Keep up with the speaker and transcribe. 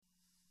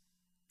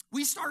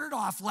We started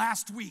off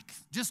last week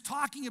just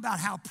talking about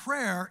how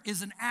prayer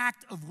is an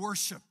act of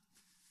worship,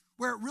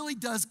 where it really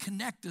does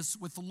connect us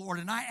with the Lord.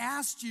 And I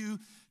asked you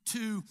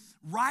to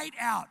write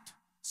out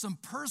some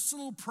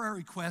personal prayer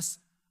requests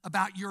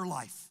about your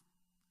life.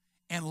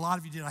 And a lot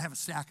of you did. I have a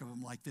stack of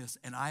them like this.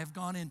 And I have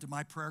gone into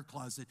my prayer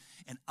closet,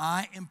 and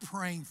I am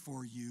praying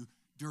for you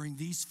during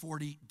these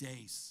 40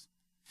 days.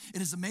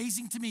 It is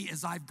amazing to me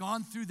as I've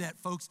gone through that,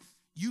 folks,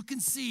 you can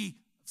see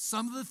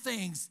some of the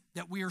things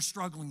that we are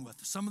struggling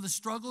with. Some of the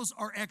struggles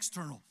are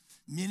external.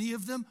 Many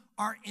of them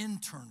are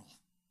internal.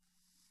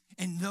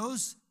 And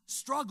those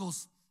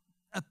struggles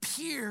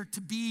appear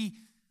to be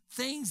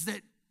things that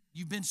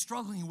you've been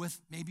struggling with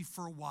maybe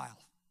for a while.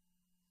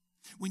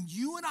 When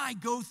you and I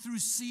go through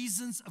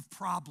seasons of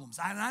problems,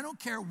 and I don't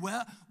care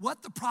what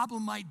the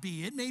problem might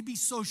be, it may be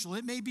social,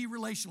 it may be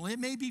relational, it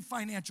may be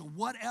financial,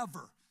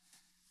 whatever,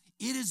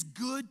 it is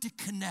good to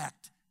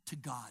connect to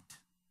God.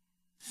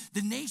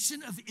 The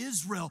nation of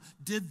Israel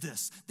did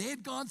this. They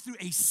had gone through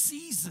a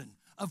season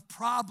of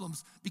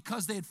problems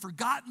because they had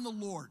forgotten the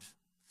Lord.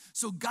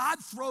 So God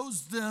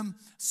throws them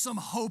some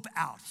hope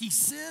out. He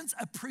sends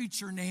a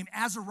preacher named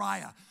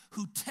Azariah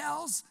who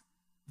tells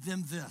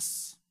them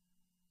this.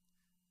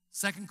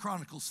 2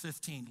 Chronicles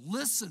 15,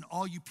 listen,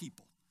 all you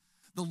people.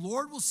 The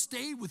Lord will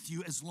stay with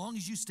you as long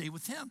as you stay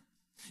with him.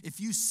 If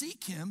you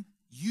seek him,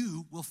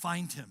 you will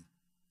find him.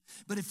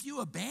 But if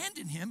you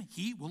abandon him,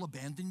 he will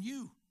abandon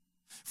you.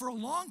 For a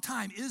long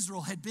time,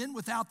 Israel had been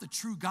without the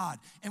true God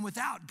and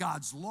without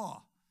God's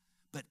law.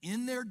 But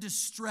in their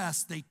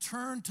distress, they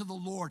turned to the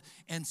Lord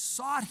and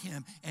sought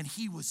him, and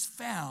he was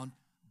found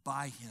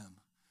by him.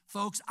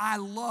 Folks, I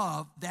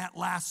love that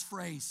last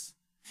phrase.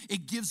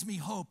 It gives me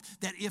hope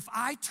that if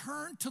I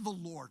turn to the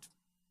Lord,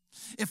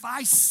 if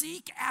I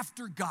seek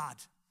after God,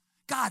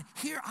 God,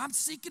 here I'm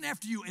seeking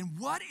after you, and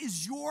what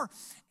is your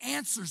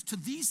answers to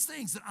these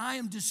things that I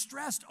am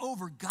distressed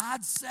over?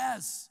 God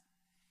says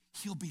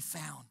he'll be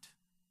found.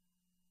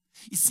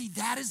 You see,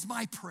 that is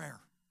my prayer.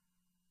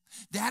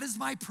 That is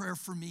my prayer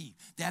for me.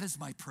 That is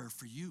my prayer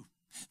for you.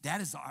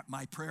 That is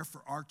my prayer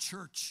for our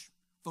church.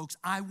 Folks,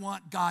 I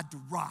want God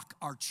to rock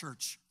our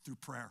church through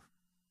prayer.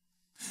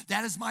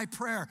 That is my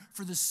prayer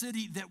for the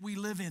city that we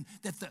live in,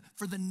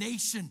 for the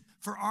nation,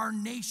 for our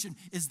nation,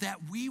 is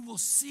that we will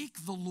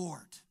seek the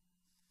Lord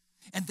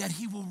and that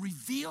he will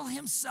reveal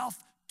himself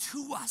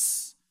to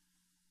us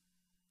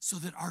so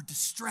that our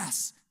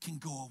distress can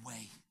go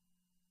away.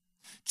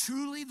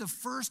 Truly, the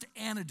first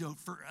antidote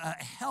for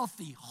a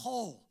healthy,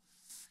 whole,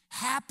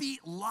 happy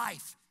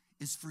life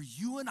is for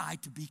you and I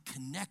to be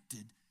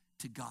connected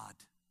to God.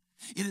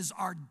 It is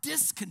our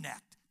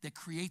disconnect that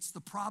creates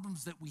the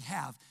problems that we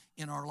have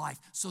in our life.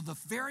 So the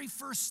very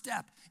first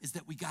step is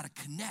that we got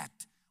to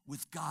connect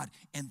with God.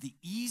 And the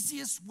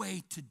easiest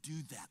way to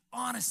do that,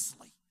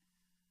 honestly,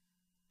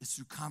 is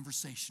through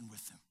conversation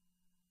with him.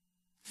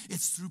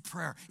 It's through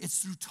prayer. It's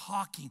through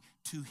talking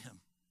to him.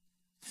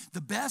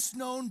 The best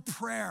known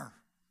prayer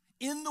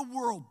in the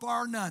world,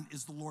 bar none,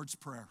 is the Lord's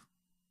Prayer.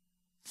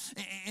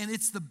 And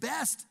it's the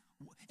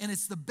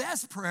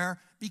best prayer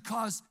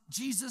because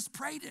Jesus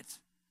prayed it.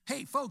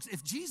 Hey, folks,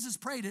 if Jesus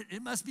prayed it,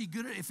 it must be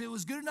good. If it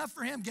was good enough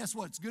for him, guess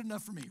what? It's good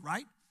enough for me,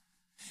 right?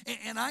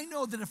 And I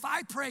know that if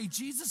I pray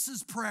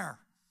Jesus' prayer,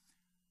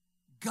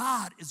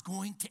 God is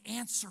going to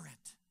answer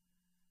it.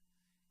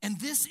 And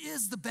this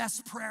is the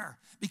best prayer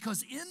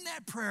because in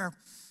that prayer,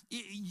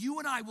 you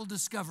and I will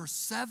discover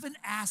 7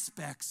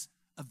 aspects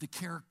of the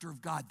character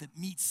of God that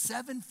meet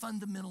 7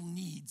 fundamental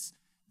needs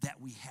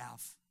that we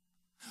have.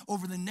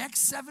 Over the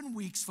next 7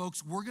 weeks,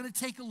 folks, we're going to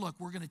take a look.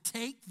 We're going to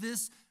take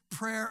this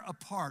prayer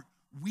apart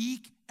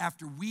week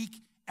after week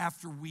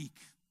after week.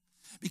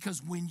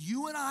 Because when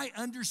you and I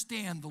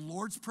understand the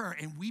Lord's Prayer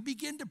and we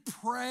begin to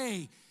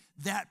pray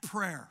that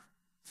prayer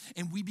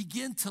and we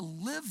begin to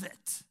live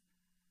it,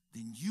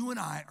 then you and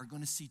I are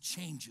going to see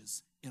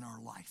changes in our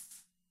life.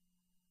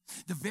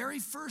 The very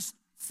first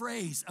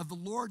phrase of the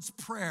Lord's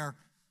Prayer,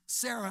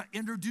 Sarah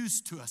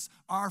introduced to us,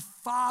 our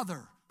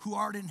Father who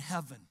art in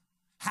heaven,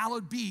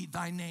 hallowed be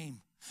thy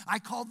name. I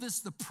call this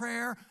the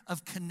prayer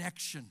of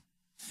connection.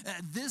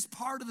 This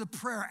part of the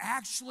prayer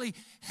actually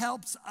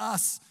helps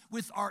us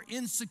with our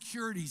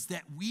insecurities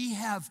that we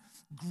have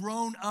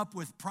grown up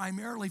with,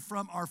 primarily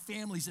from our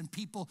families and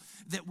people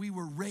that we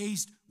were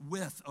raised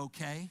with,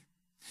 okay?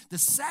 The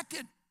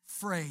second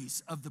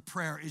phrase of the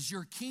prayer is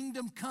your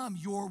kingdom come,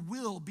 your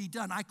will be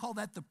done. I call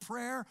that the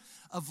prayer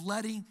of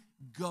letting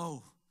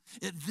go.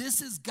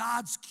 This is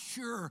God's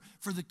cure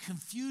for the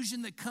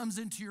confusion that comes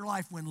into your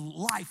life when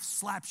life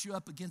slaps you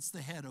up against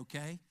the head,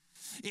 okay?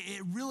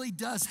 It really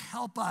does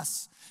help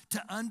us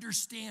to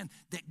understand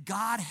that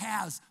God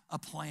has a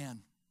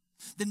plan.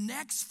 The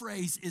next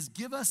phrase is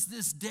give us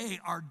this day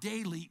our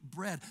daily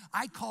bread.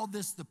 I call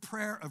this the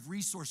prayer of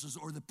resources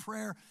or the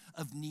prayer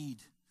of need.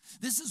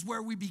 This is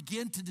where we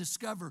begin to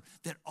discover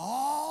that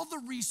all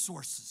the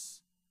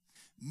resources,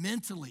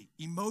 mentally,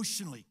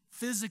 emotionally,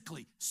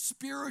 physically,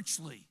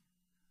 spiritually,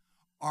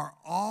 are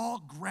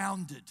all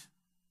grounded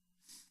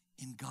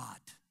in God.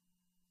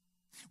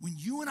 When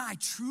you and I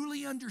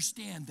truly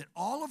understand that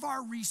all of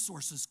our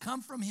resources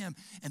come from him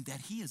and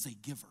that he is a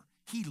giver,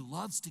 he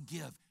loves to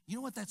give, you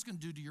know what that's going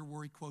to do to your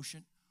worry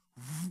quotient?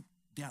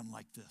 Down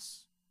like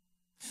this.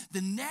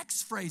 The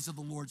next phrase of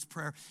the Lord's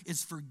Prayer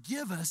is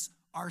forgive us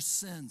our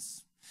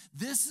sins.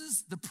 This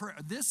is the prayer.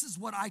 This is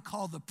what I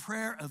call the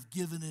prayer of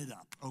giving it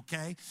up,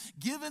 okay?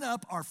 Giving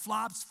up our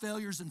flops,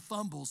 failures, and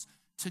fumbles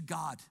to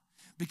God.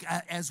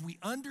 Because as we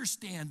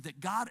understand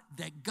that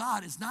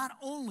God is not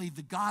only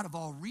the God of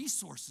all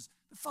resources,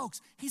 but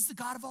folks, he's the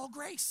God of all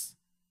grace.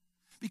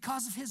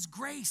 Because of his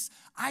grace,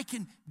 I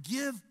can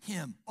give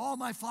him all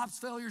my flops,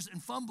 failures,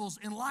 and fumbles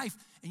in life.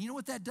 And you know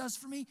what that does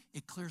for me?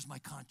 It clears my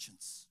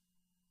conscience.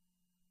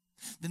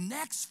 The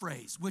next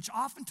phrase, which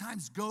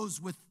oftentimes goes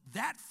with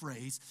that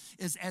phrase,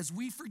 is as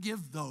we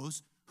forgive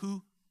those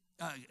who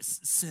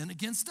sin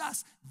against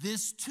us.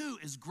 This too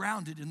is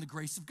grounded in the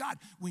grace of God.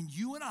 When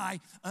you and I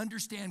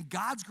understand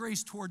God's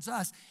grace towards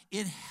us,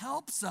 it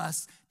helps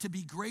us to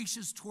be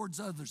gracious towards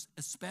others,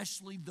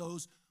 especially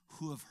those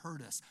who have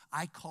hurt us.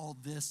 I call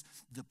this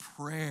the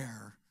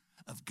prayer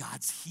of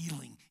God's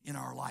healing in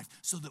our life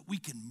so that we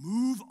can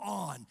move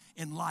on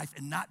in life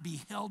and not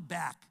be held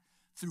back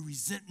through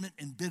resentment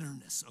and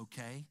bitterness,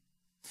 okay?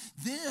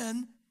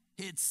 Then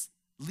it's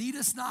lead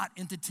us not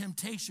into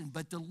temptation,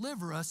 but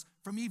deliver us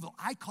from evil.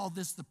 I call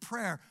this the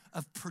prayer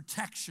of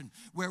protection,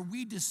 where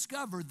we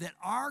discover that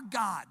our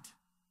God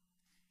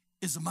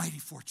is a mighty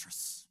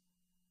fortress,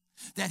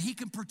 that he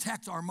can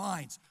protect our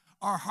minds,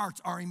 our hearts,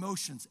 our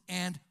emotions,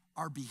 and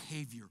our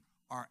behavior,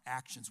 our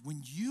actions.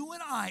 When you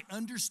and I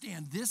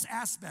understand this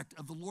aspect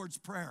of the Lord's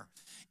Prayer,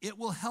 it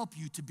will help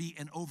you to be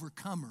an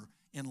overcomer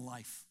in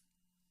life.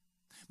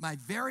 My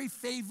very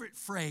favorite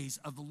phrase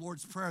of the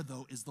Lord's Prayer,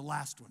 though, is the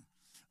last one.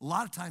 A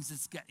lot of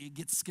times it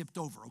gets skipped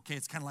over, okay?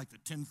 It's kind of like the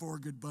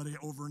 10-4, good buddy,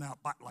 over and out,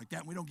 like that.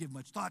 And we don't give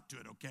much thought to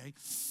it, okay?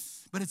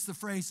 But it's the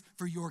phrase,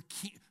 for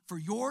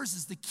yours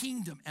is the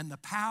kingdom and the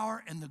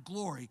power and the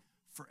glory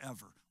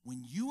forever.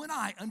 When you and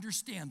I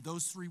understand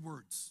those three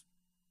words,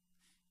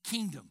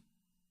 kingdom,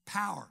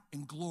 power,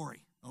 and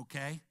glory,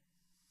 okay?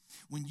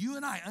 When you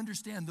and I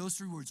understand those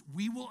three words,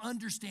 we will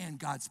understand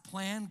God's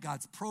plan,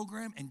 God's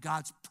program, and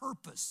God's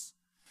purpose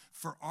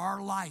for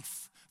our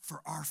life,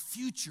 for our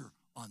future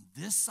on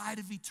this side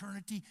of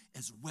eternity,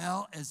 as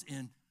well as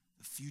in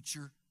the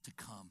future to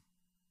come.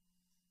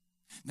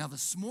 Now,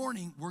 this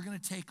morning, we're going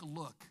to take a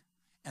look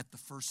at the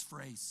first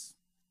phrase.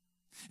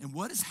 And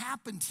what has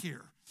happened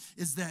here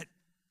is that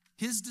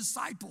his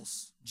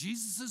disciples,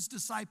 Jesus'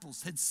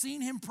 disciples, had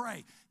seen him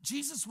pray.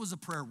 Jesus was a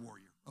prayer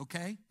warrior,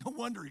 okay? No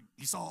wonder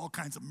he saw all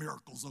kinds of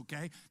miracles,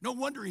 okay? No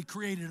wonder he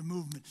created a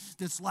movement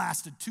that's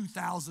lasted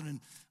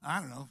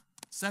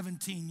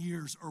 17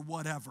 years or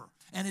whatever.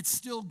 And it's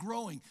still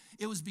growing.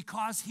 It was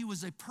because he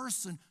was a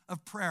person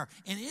of prayer.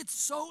 And it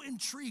so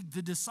intrigued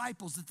the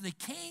disciples that they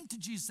came to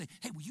Jesus and say,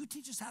 hey, will you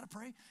teach us how to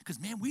pray? Because,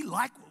 man, we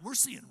like what we're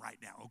seeing right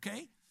now,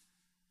 okay?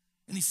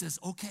 And he says,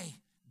 okay,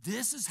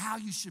 this is how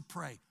you should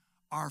pray.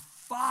 Our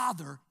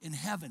Father in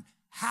heaven,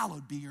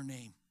 hallowed be your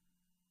name.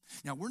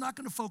 Now, we're not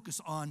going to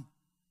focus on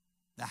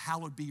the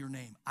hallowed be your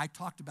name. I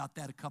talked about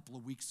that a couple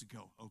of weeks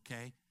ago,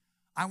 okay?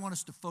 I want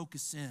us to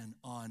focus in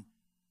on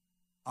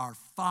our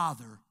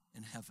Father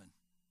in heaven.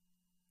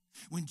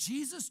 When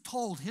Jesus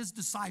told his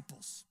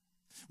disciples,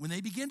 when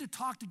they began to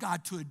talk to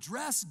God, to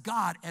address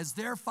God as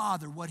their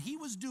Father, what he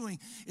was doing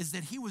is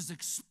that he was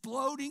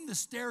exploding the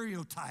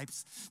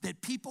stereotypes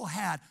that people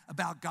had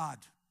about God.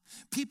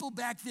 People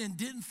back then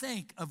didn't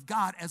think of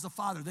God as a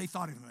father. They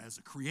thought of him as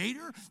a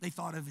creator. They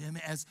thought of him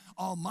as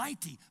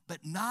almighty,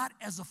 but not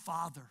as a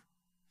father.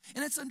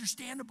 And it's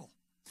understandable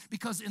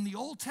because in the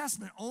Old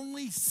Testament,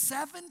 only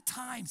 7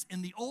 times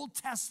in the Old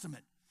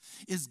Testament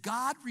is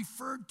God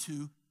referred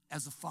to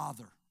as a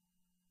father.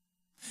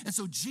 And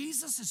so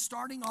Jesus is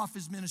starting off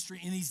his ministry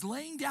and he's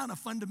laying down a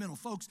fundamental.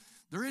 Folks,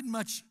 there isn't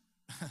much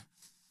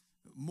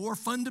more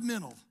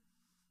fundamental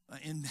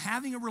in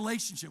having a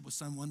relationship with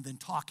someone than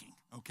talking,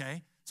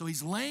 okay? So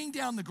he's laying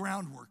down the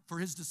groundwork for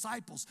his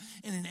disciples.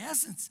 And in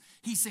essence,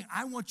 he's saying,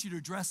 I want you to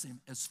address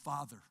him as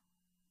Father.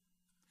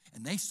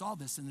 And they saw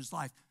this in his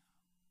life.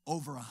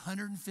 Over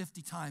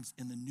 150 times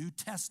in the New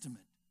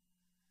Testament,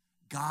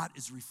 God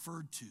is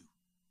referred to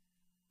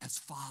as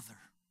Father.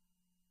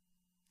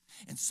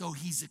 And so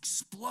he's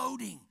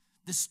exploding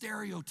the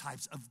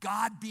stereotypes of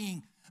God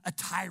being a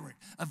tyrant,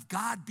 of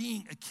God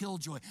being a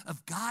killjoy,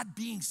 of God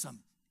being some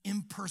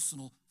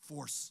impersonal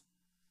force.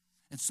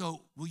 And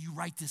so will you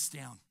write this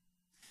down?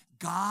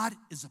 God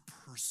is a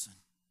person,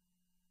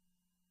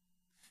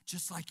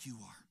 just like you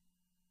are.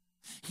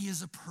 He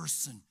is a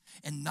person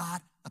and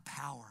not a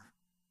power.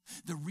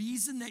 The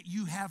reason that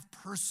you have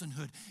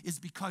personhood is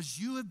because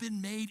you have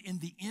been made in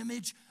the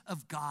image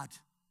of God.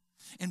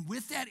 And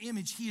with that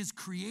image, he has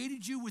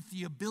created you with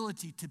the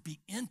ability to be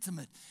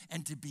intimate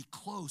and to be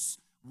close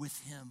with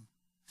him.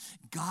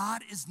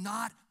 God is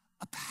not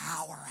a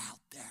power out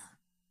there.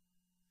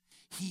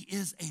 He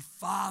is a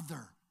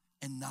father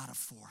and not a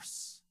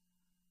force.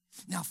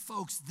 Now,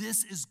 folks,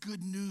 this is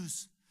good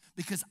news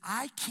because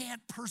I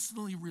can't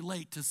personally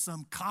relate to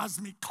some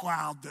cosmic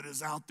cloud that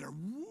is out there.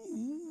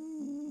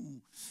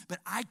 Woo. But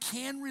I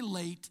can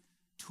relate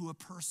to a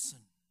person.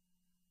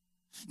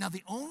 Now,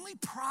 the only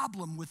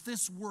problem with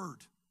this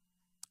word,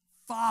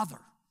 Father,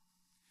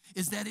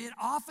 is that it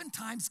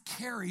oftentimes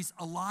carries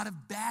a lot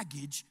of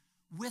baggage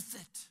with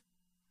it.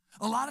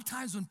 A lot of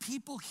times when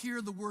people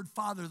hear the word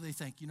Father, they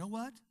think, you know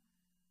what?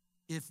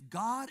 If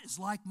God is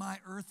like my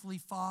earthly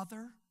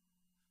father,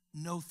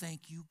 no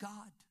thank you,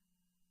 God.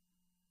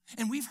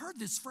 And we've heard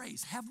this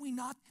phrase, have we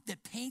not,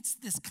 that paints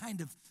this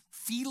kind of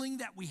feeling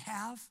that we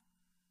have?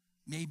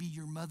 Maybe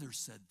your mother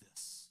said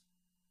this.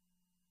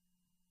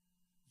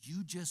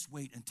 You just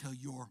wait until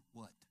your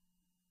what?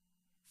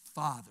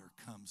 Father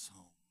comes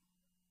home.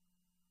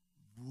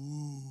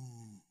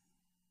 Woo.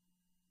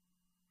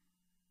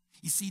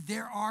 You see,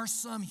 there are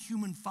some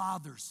human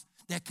fathers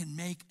that can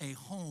make a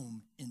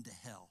home into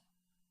hell,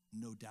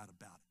 no doubt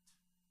about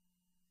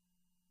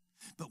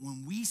it. But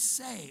when we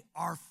say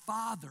our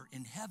Father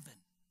in heaven,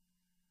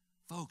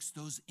 folks,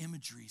 those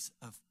imageries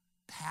of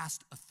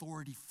past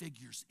authority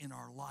figures in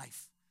our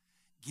life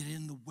get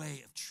in the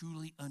way of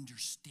truly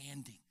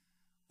understanding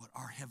what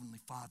our Heavenly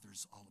Father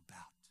is all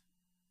about.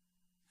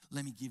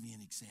 Let me give you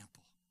an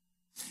example.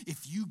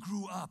 If you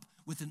grew up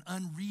with an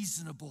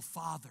unreasonable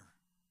father,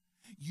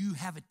 you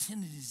have a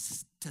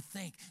tendency to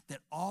think that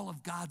all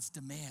of God's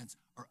demands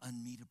are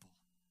unmeetable.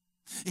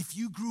 If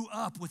you grew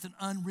up with an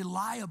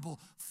unreliable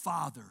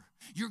father,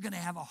 you're going to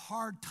have a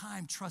hard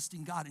time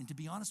trusting God. And to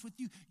be honest with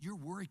you, your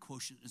worry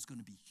quotient is going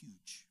to be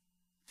huge.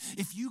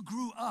 If you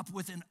grew up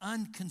with an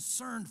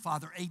unconcerned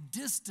father, a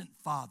distant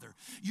father,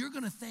 you're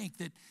going to think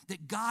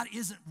that God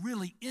isn't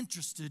really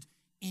interested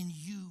in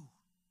you.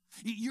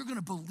 You're going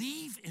to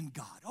believe in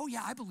God. Oh,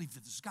 yeah, I believe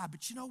that there's God.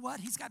 But you know what?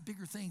 He's got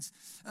bigger things,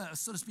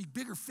 so to speak,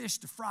 bigger fish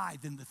to fry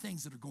than the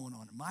things that are going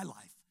on in my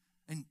life.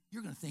 And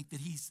you're going to think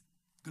that he's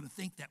going to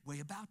think that way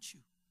about you.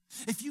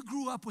 If you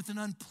grew up with an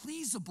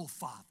unpleasable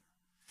father,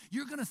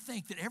 you're going to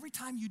think that every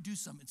time you do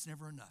something, it's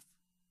never enough.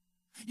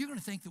 You're going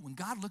to think that when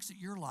God looks at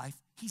your life,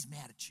 he's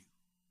mad at you.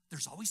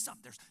 There's always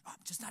something. I'm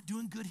just not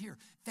doing good here.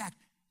 In fact,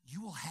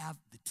 you will have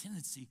the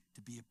tendency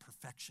to be a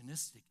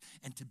perfectionistic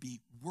and to be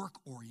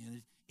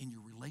work-oriented in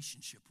your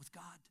relationship with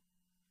God.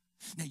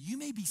 Now, you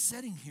may be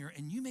sitting here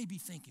and you may be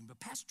thinking, but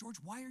Pastor George,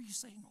 why are you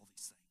saying all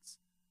these things?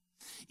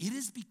 It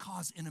is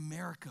because in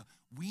America,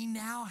 we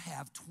now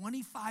have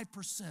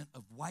 25%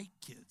 of white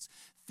kids,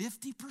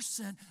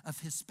 50% of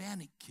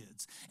Hispanic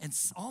kids, and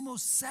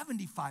almost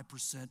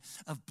 75%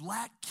 of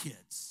black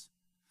kids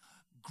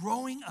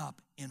growing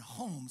up in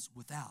homes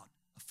without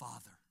a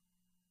father.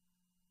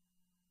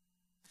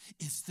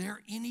 Is there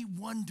any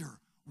wonder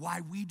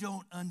why we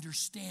don't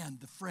understand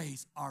the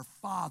phrase, our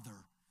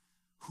Father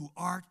who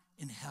art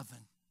in heaven?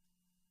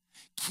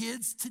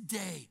 Kids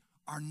today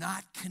are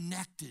not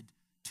connected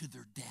to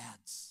their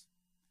dads.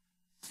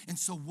 And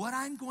so what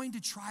I'm going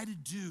to try to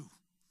do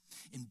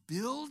in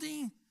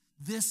building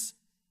this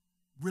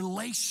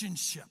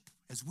relationship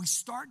as we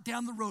start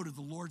down the road of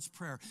the Lord's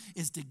Prayer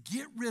is to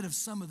get rid of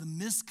some of the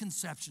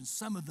misconceptions,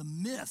 some of the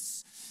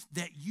myths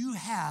that you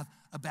have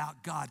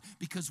about God.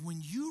 Because when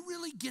you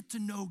really get to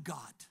know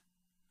God,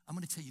 I'm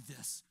going to tell you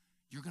this,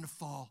 you're going to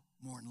fall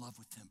more in love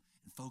with him.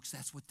 And folks,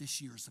 that's what this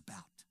year is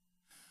about.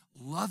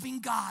 Loving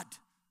God,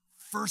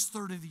 first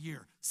third of the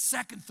year,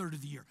 second third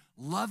of the year,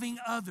 loving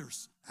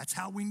others. That's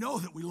how we know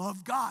that we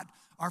love God.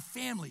 Our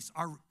families,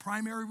 our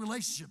primary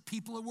relationship,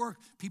 people at work,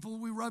 people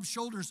we rub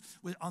shoulders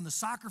with on the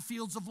soccer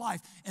fields of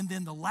life. And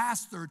then the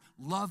last third,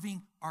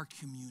 loving our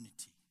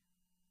community.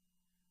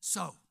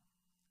 So,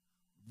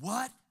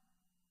 what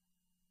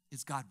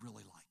is God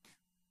really like?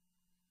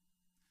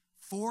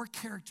 4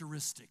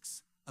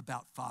 characteristics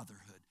about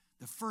fatherhood.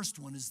 The first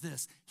one is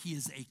this: he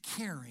is a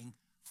caring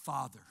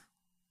father.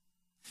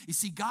 You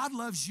see, God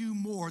loves you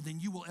more than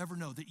you will ever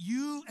know, that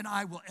you and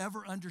I will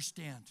ever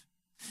understand.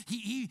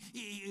 He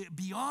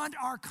beyond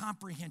our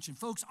comprehension.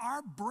 Folks,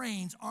 our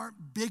brains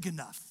aren't big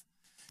enough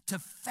to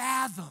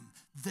fathom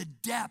the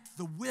depth,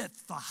 the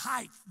width, the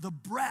height, the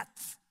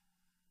breadth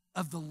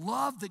of the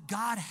love that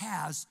God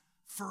has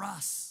for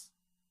us.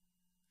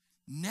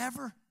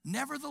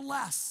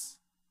 Nevertheless,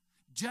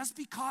 just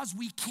because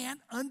we can't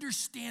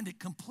understand it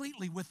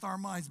completely with our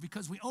minds,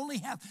 because we only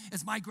have,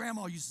 as my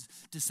grandma used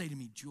to say to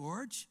me,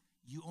 George,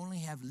 you only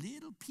have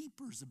little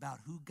peepers about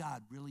who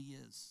God really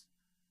is,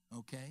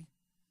 okay?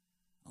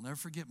 I'll never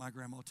forget my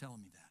grandma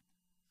telling me that.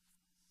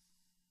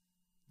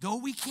 Though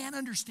we can't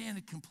understand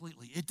it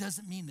completely, it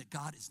doesn't mean that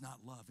God is not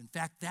love. In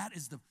fact, that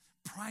is the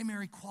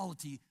primary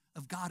quality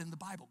of God in the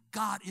Bible.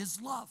 God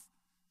is love.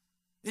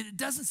 It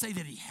doesn't say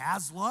that he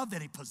has love,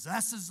 that he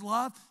possesses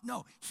love.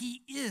 No,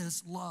 he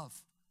is love.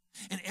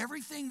 And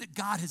everything that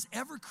God has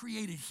ever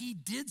created, he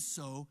did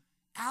so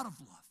out of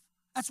love.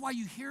 That's why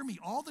you hear me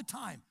all the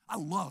time. I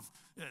love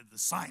the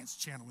Science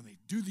Channel when they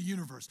do the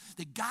universe.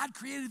 That God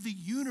created the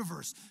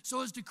universe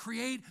so as to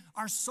create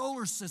our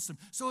solar system,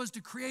 so as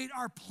to create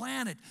our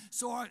planet,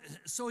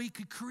 so he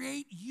could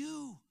create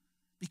you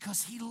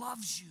because he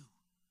loves you.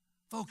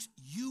 Folks,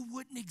 you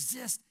wouldn't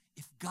exist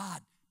if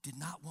God did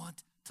not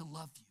want to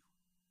love you.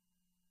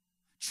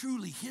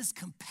 Truly, his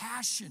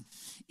compassion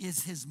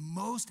is his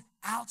most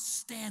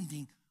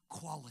outstanding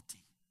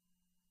quality.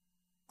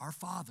 Our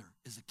Father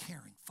is a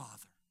caring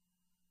Father.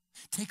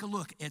 Take a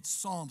look at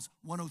Psalms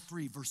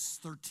 103, verse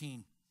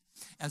 13.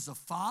 As a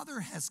father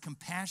has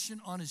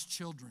compassion on his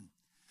children,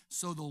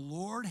 so the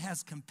Lord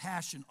has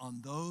compassion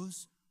on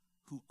those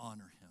who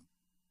honor him.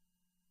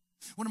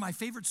 One of my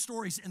favorite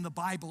stories in the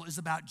Bible is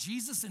about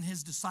Jesus and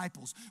his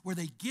disciples, where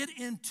they get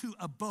into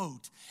a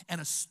boat and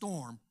a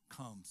storm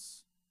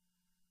comes.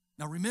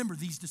 Now remember,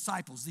 these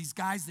disciples, these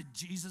guys that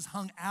Jesus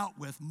hung out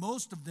with,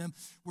 most of them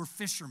were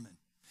fishermen.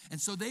 And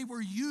so they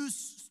were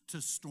used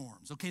to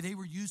storms, okay? They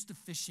were used to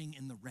fishing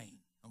in the rain,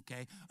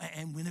 okay?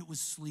 And when it was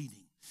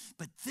sleeting.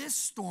 But this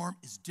storm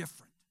is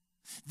different.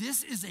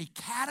 This is a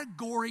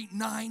Category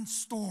 9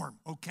 storm,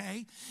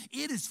 okay?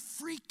 It is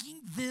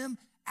freaking them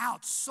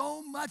out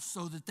so much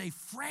so that they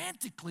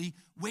frantically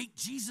wake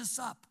Jesus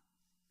up.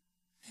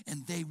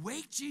 And they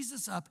wake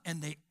Jesus up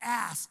and they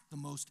ask the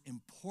most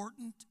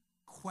important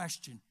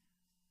question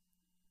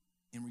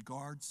in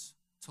regards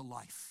to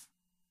life.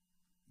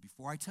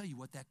 Before I tell you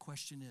what that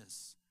question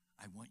is,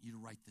 I want you to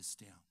write this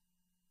down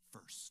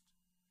first.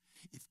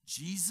 If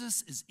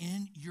Jesus is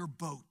in your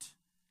boat,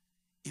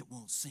 it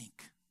won't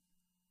sink.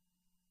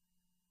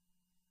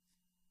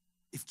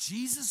 If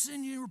Jesus is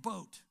in your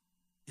boat,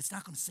 it's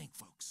not going to sink,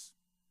 folks.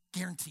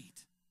 Guaranteed.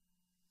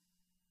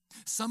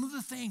 Some of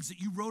the things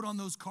that you wrote on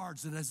those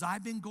cards that as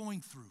I've been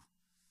going through,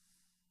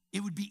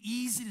 it would be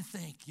easy to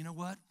think, you know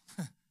what?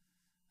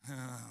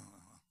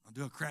 I'll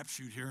do a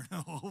crapshoot here.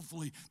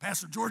 Hopefully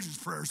Pastor George's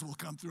prayers will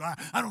come through.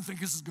 I don't think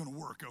this is going to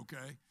work,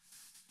 okay?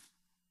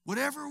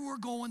 Whatever we're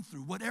going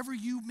through, whatever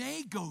you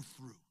may go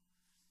through,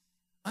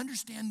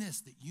 understand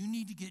this, that you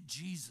need to get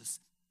Jesus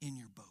in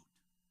your boat.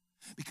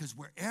 Because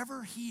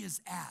wherever he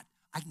is at,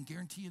 I can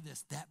guarantee you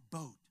this, that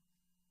boat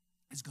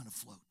is going to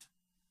float.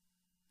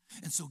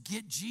 And so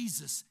get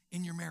Jesus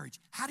in your marriage.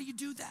 How do you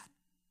do that?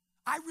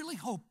 I really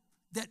hope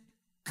that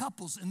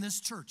couples in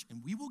this church,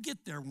 and we will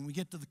get there when we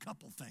get to the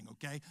couple thing,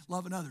 okay?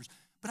 Loving others.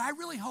 But I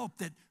really hope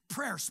that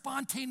prayer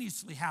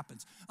spontaneously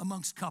happens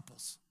amongst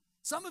couples.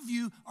 Some of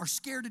you are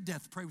scared to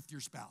death to pray with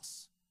your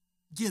spouse.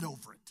 Get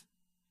over it,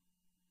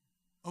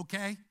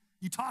 okay?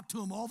 You talk to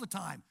them all the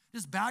time.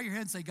 Just bow your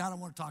head and say, God, I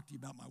want to talk to you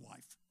about my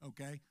wife,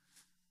 okay?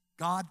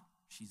 God,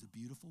 she's a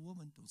beautiful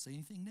woman. Don't say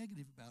anything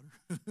negative about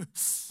her.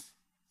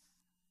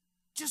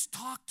 Just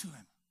talk to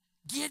him.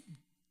 Get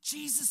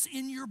Jesus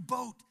in your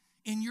boat,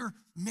 in your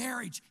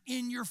marriage,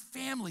 in your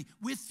family,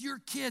 with your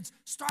kids.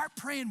 Start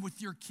praying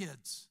with your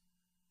kids.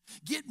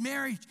 Get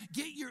married,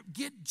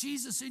 get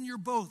Jesus in your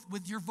boat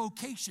with your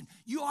vocation.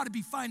 You ought to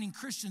be finding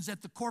Christians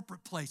at the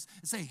corporate place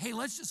and say, hey,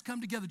 let's just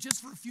come together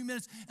just for a few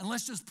minutes and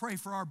let's just pray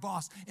for our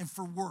boss and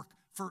for work,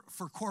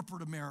 for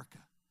corporate America.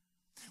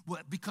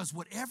 Because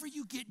whatever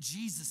you get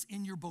Jesus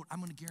in your boat, I'm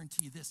going to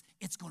guarantee you this,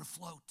 it's going to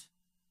float.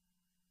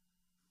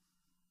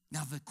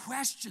 Now, the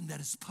question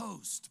that is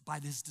posed by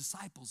his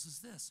disciples is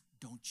this: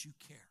 don't you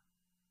care?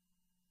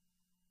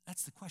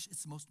 That's the question.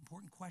 It's the most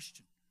important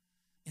question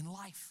in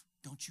life.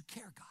 Don't you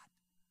care, God?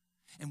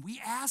 And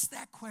we ask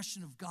that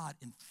question of God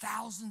in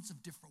thousands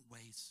of different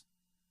ways.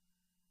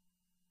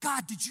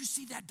 God, did you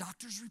see that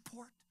doctor's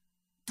report?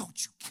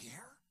 Don't you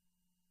care?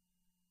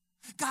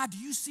 God, do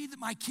you see that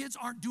my kids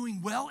aren't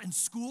doing well in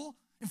school?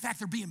 In fact,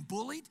 they're being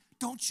bullied.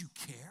 Don't you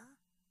care?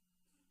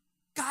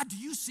 God, do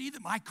you see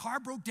that my car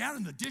broke down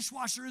and the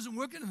dishwasher isn't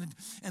working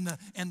and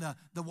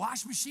the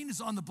wash machine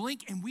is on the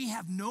blink and we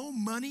have no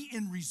money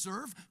in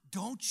reserve?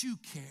 Don't you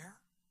care?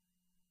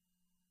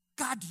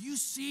 God, do you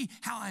see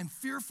how I'm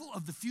fearful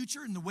of the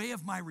future in the way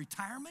of my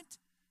retirement?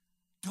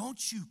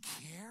 Don't you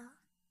care?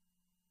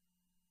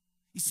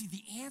 You see,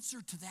 the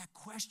answer to that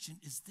question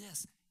is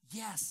this: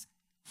 yes,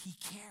 he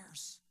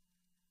cares.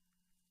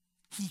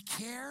 He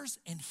cares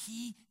and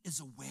he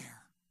is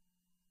aware.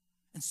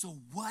 And so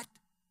what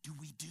do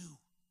we do?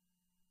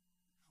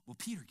 Well,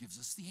 Peter gives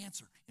us the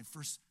answer. In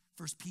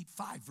 1 Pete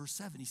 5, verse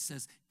 7, he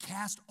says,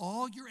 cast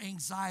all your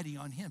anxiety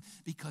on him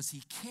because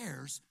he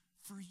cares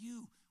for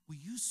you. Will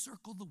you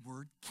circle the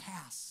word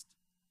cast?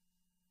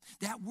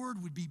 That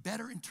word would be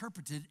better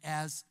interpreted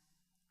as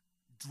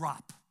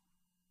drop.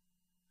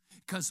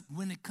 Because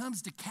when it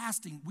comes to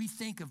casting, we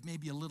think of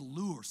maybe a little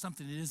lure,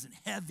 something that isn't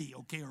heavy,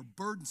 okay, or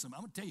burdensome.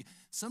 I'm going to tell you,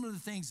 some of the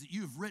things that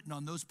you have written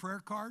on those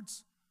prayer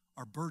cards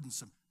are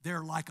burdensome.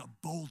 They're like a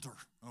boulder,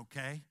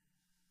 okay?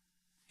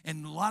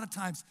 And a lot of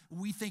times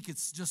we think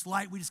it's just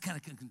light. We just kind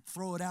of can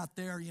throw it out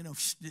there, you know,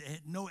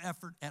 no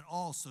effort at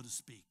all, so to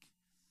speak.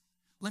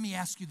 Let me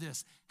ask you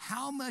this.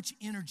 How much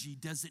energy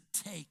does it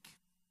take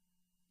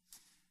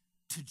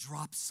to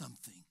drop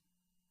something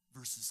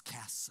versus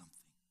cast something?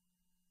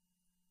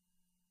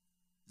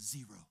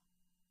 0.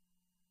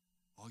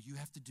 All you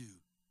have to do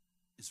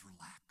is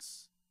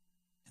relax,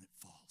 and it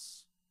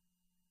falls.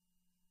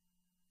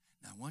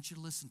 Now, I want you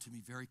to listen to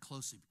me very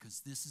closely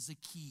because this is a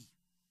key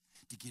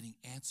to getting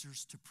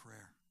answers to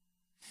prayer.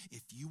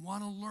 If you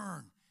want to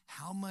learn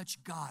how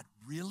much God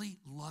really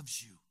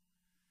loves you,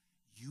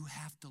 you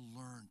have to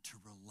learn to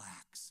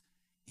relax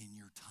in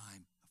your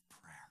time of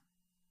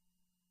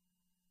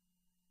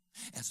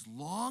As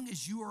long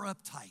as you are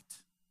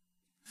uptight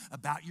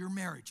about your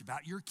marriage,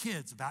 about your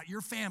kids, about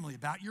your family,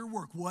 about your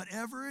work,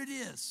 whatever it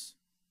is,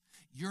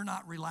 you're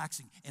not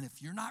relaxing. And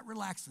if you're not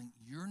relaxing,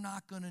 you're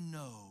not going to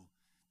know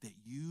that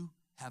you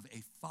have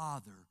a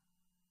Father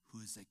who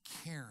is a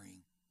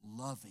caring,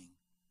 loving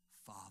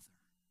Father.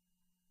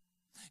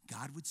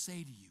 God would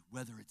say to you,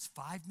 whether it's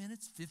 5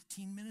 minutes,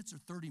 15 minutes, or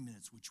 30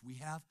 minutes, which we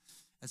have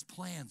as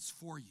plans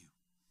for you,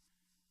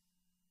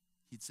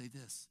 he'd say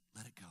this: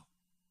 let it go.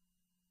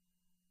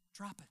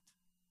 Drop it.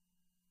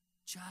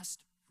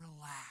 Just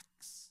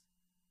relax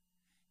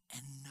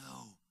and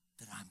know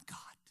that I'm God.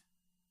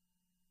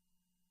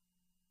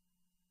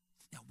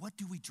 Now, what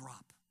do we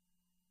drop?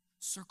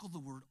 Circle the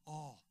word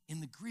all. In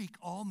the Greek,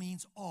 all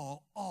means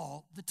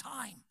all the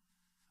time.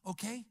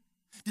 Okay?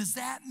 Does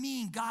that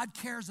mean God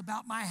cares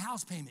about my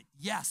house payment?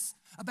 Yes.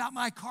 About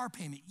my car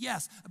payment?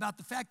 Yes. About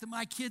the fact that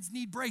my kids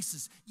need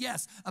braces?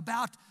 Yes.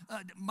 About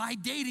my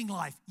dating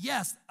life?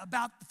 Yes.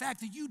 About the fact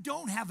that you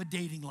don't have a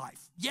dating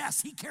life?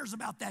 Yes, he cares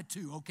about that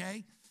too,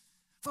 okay?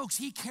 Folks,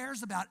 he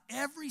cares about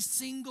every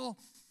single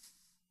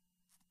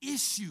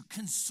issue,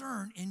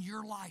 concern in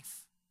your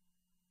life.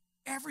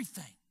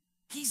 Everything.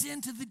 He's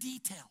into the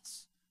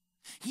details.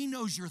 He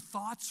knows your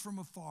thoughts from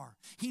afar.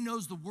 He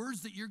knows the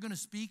words that you're going to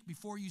speak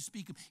before you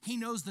speak them. He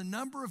knows the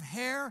number of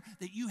hair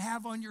that you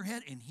have on your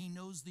head, and he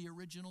knows the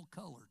original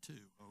color too,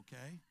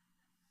 okay?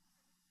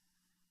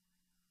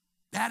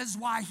 That is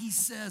why he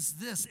says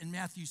this in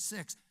Matthew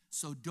 6.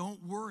 So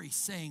don't worry,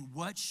 saying,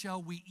 what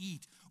shall we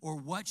eat or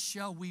what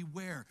shall we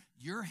wear?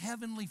 Your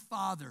heavenly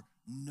Father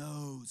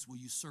knows. Will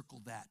you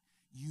circle that?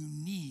 You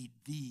need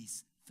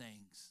these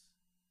things.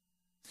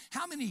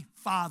 How many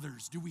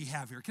fathers do we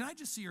have here? Can I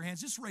just see your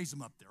hands? Just raise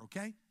them up there,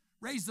 okay?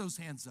 Raise those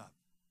hands up.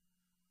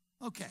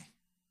 Okay,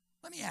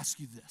 let me ask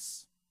you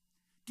this.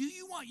 Do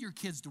you want your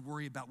kids to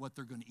worry about what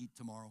they're going to eat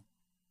tomorrow?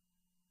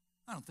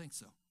 I don't think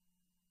so.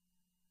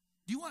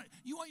 Do you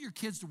want your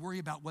kids to worry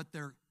about what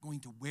they're going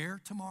to wear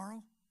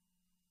tomorrow?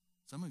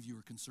 Some of you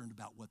are concerned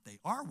about what they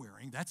are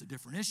wearing. That's a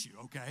different issue,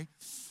 okay?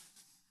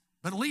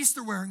 But at least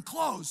they're wearing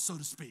clothes, so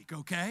to speak,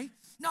 okay?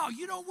 No,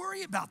 you don't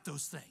worry about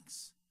those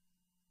things.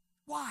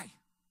 Why?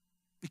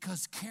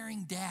 Because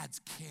caring dads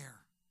care.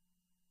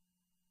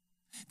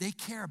 They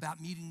care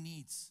about meeting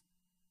needs.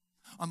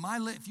 On my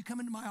list, if you come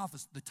into my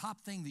office, the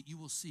top thing that you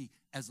will see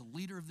as a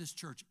leader of this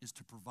church is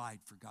to provide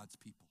for God's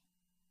people.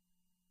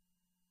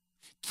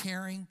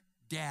 Caring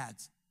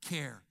dads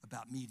care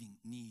about meeting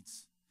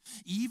needs.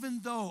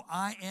 Even though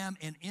I am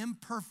an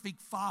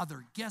imperfect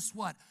father, guess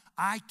what?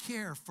 I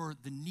care for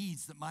the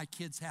needs that my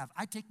kids have.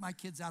 I take my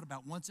kids out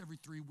about once every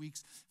 3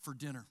 weeks for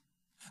dinner.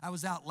 I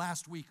was out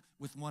last week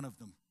with one of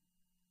them.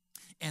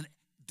 And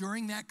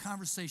during that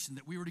conversation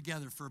that we were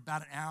together for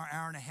about an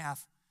hour and a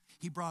half,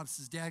 he brought up,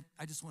 says, Dad,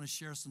 I just want to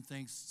share some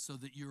things so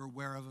that you're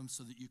aware of them,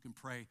 so that you can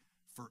pray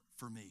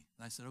for me.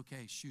 And I said,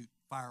 okay, shoot,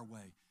 fire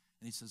away.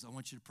 And he says, I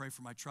want you to pray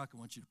for my truck. I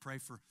want you to pray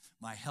for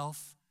my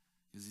health,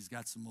 because he's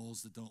got some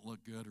moles that don't look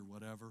good or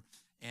whatever.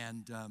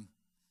 And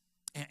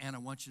I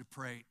want you to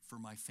pray for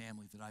my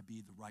family, that I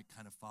be the right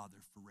kind of father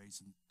for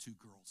raising 2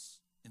 girls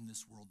in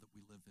this world that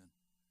we live in.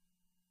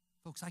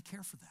 Folks, I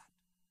care for that.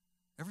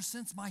 Ever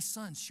since my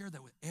sons shared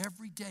that with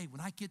every day,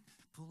 when I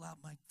pull out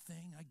my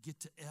thing, I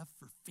get to F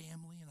for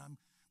family, and I'm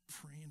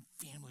praying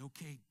family.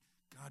 Okay,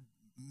 God,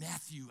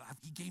 Matthew,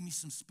 he gave me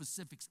some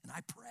specifics, and I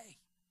pray.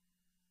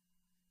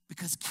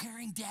 Because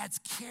caring dads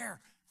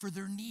care for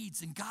their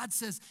needs. And God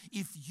says,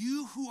 if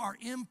you who are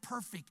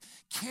imperfect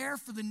care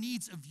for the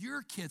needs of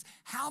your kids,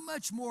 how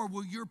much more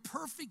will your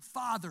perfect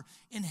Father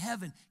in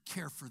heaven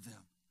care for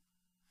them?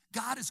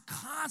 God is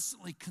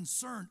constantly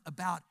concerned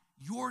about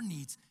your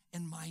needs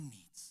and my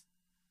needs.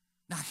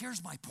 Now,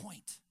 here's my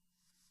point.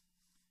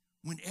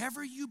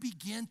 Whenever you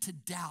begin to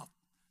doubt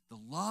the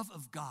love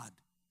of God,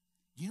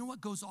 you know what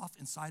goes off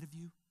inside of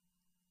you?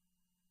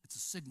 It's a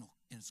signal,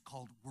 and it's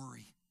called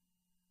worry.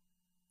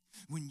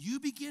 When you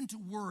begin to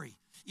worry,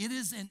 it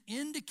is an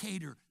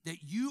indicator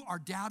that you are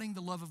doubting the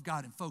love of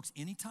God. And folks,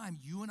 anytime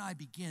you and I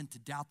begin to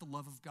doubt the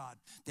love of God,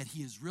 that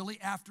he is really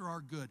after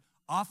our good,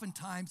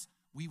 oftentimes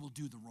we will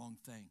do the wrong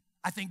thing.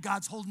 I think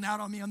God's holding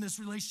out on me on this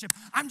relationship.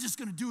 I'm just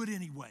going to do it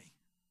anyway.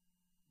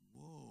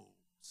 Whoa,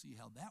 see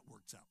how that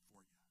works out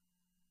for you.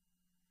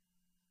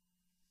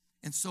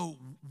 And so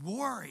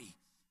worry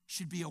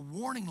should be a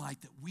warning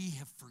light that we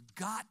have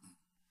forgotten,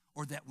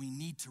 or that we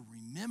need to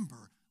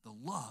remember the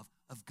love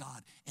of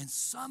God. And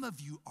some of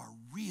you are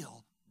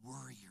real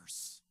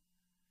worriers.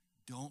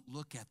 Don't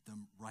look at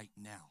them right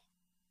now.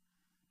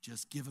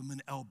 Just give them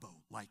an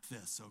elbow like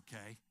this,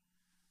 okay?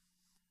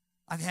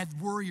 I've had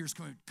worriers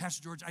come,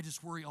 Pastor George, I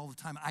just worry all the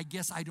time. I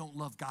guess I don't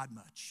love God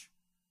much.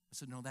 I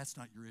said, no, that's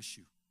not your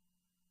issue.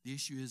 The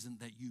issue isn't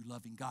that you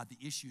loving God.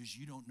 The issue is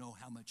you don't know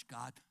how much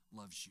God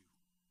loves you.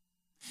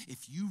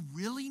 If you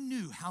really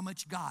knew how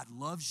much God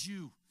loves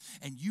you,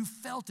 and you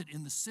felt it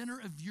in the center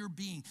of your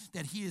being,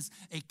 that he is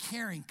a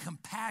caring,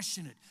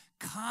 compassionate,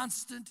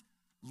 constant,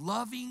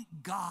 loving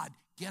God,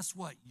 guess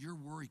what? Your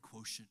worry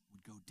quotient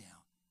would go down.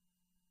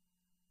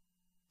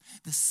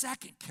 The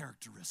second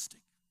characteristic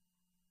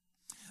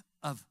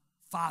of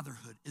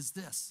fatherhood is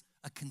this: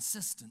 a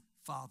consistent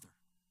father.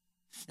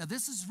 Now,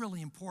 this is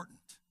really important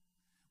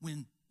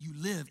when you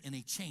live in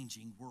a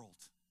changing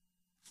world.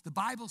 The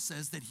Bible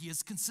says that he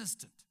is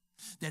consistent,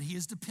 that he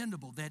is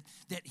dependable, that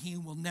he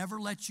will never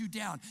let you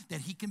down,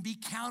 that he can be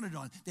counted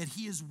on, that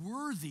he is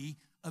worthy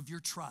of your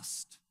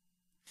trust.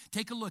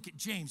 Take a look at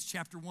James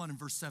chapter 1 and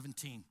verse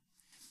 17.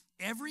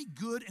 Every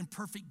good and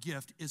perfect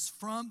gift is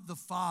from the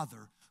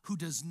Father, who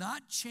does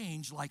not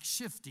change like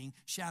shifting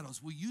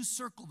shadows. Will you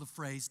circle the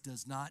phrase,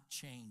 does not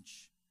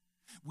change?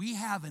 We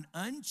have an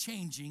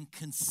unchanging,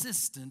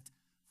 consistent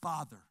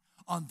Father.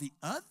 On the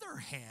other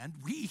hand,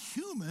 we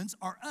humans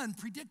are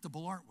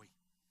unpredictable, aren't we?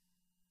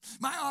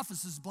 My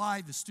office is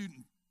by the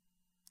student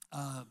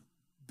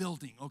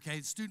building, okay?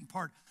 The student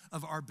part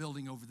of our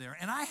building over there.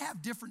 And I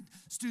have different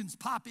students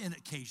pop in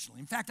occasionally.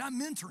 In fact, I'm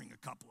mentoring a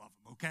couple of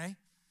them, okay?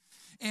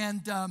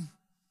 And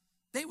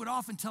they would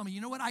often tell me,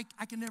 you know what,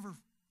 I can never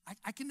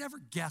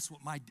guess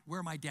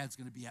where my dad's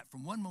gonna be at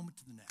from one moment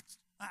to the next.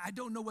 I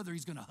don't know whether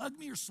he's gonna hug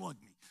me or slug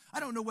me. I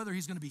don't know whether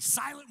he's gonna be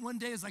silent one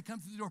day as I come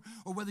through the door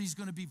or whether he's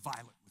gonna be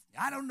violent with me.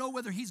 I don't know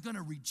whether he's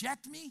gonna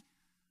reject me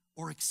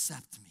or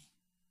accept me.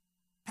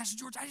 Pastor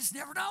George, I just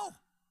never know.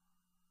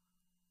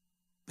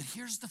 But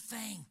here's the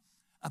thing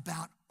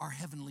about our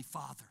Heavenly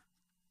Father.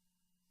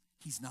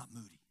 He's not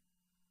moody.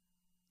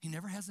 He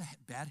never has a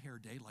bad hair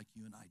day like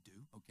you and I do,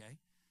 okay?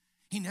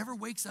 He never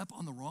wakes up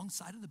on the wrong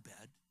side of the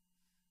bed.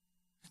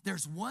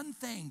 There's one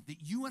thing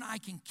that you and I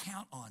can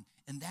count on,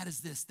 and that is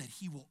this, that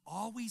he will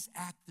always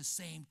act the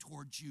same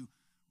towards you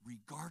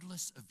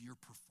regardless of your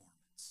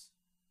performance.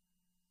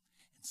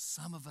 And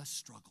some of us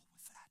struggle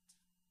with that.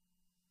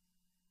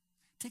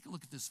 Take a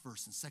look at this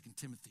verse in 2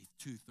 Timothy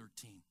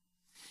 2:13.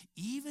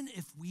 Even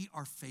if we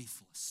are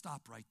faithless,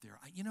 stop right there.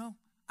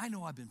 I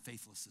know I've been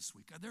faithless this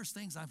week. There's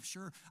things I'm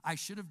sure I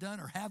should have done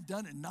or have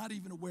done and not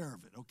even aware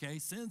of it, okay?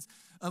 Sins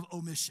of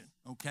omission,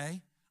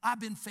 okay? I've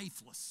been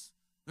faithless.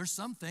 There's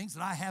some things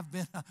that I have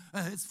been,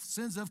 it's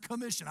sins of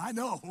commission, I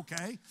know,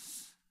 okay?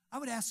 I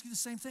would ask you the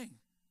same thing.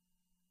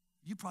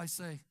 You'd probably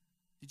say,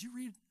 did you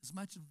read as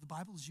much of the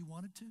Bible as you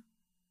wanted to?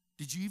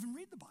 Did you even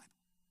read the Bible?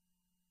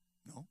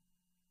 No.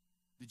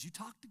 Did you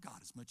talk to God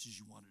as much as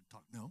you wanted to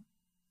talk? No.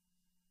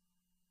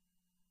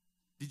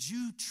 Did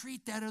you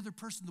treat that other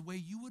person the way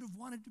you would have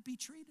wanted to be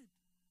treated?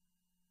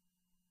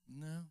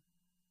 No.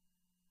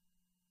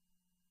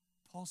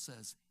 Paul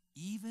says,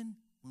 even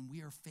when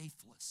we are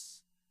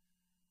faithless,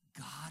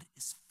 God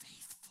is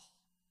faithful.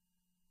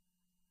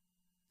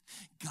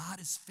 God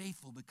is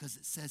faithful because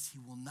it says he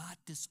will not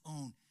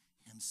disown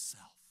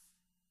himself.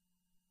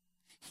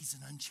 He's an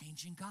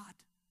unchanging God.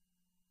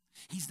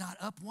 He's not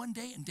up one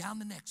day and down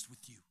the next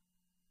with you.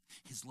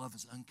 His love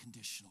is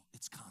unconditional.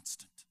 It's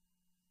constant.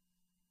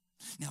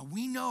 Now,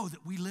 we know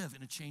that we live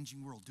in a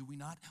changing world, do we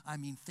not? I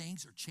mean,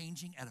 things are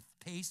changing at a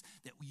pace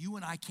that you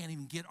and I can't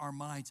even get our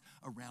minds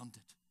around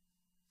it.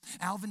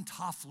 Alvin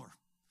Toffler,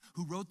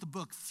 who wrote the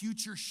book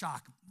Future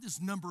Shock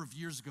this number of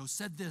years ago,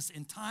 said this: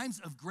 in times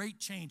of great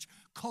change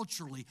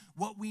culturally,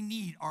 what we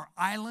need are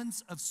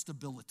islands of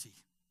stability.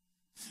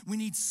 We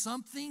need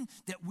something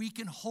that we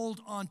can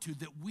hold on to,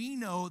 that we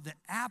know that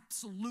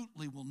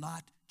absolutely will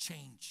not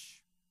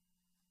change.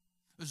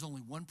 There's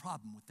only one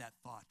problem with that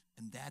thought,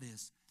 and that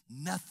is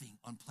nothing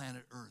on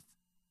planet Earth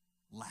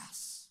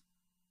lasts.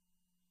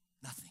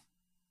 Nothing.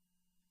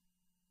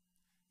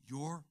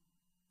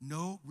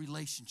 No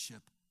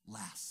relationship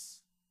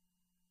lasts.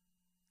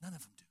 None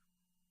of them do.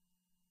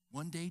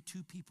 One day,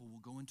 two people will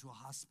go into a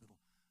hospital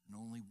and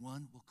only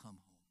one will come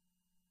home.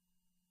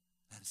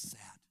 That is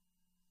sad,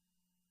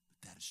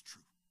 but that is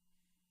true.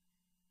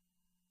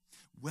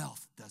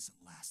 Wealth doesn't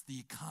last. The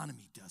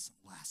economy doesn't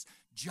last.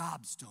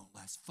 Jobs don't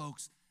last.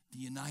 Folks, the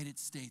United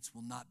States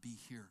will not be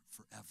here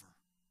forever.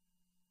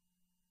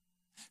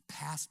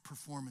 Past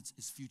performance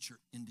is future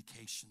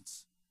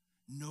indications.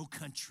 No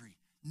country,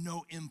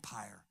 no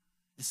empire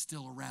is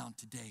still around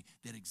today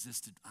that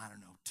existed,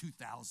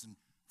 2,000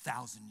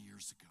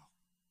 years ago.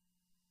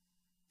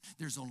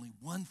 There's only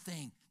one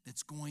thing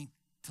that's going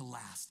to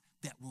last,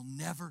 that will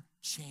never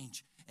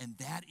change, and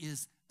that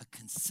is a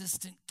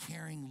consistent,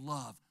 caring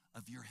love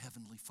of your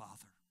Heavenly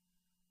Father.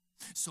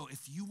 So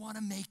if you want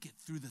to make it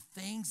through the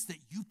things that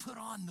you put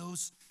on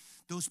those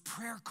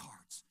prayer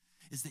cards,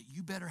 is that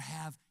you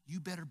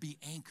better be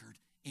anchored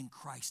in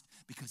Christ,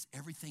 because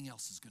everything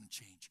else is going to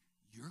change.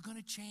 You're going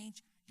to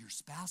change. Your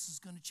spouse is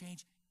going to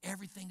change.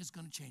 Everything is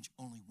going to change.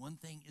 Only one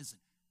thing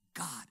isn't.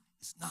 God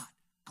is not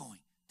going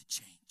to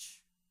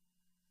change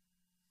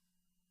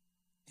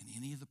in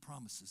any of the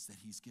promises that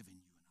he's given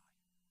you and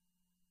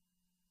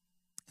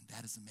I. And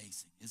that is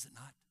amazing, is it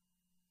not?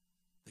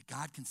 That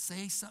God can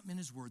say something in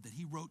his word that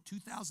he wrote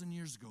 2,000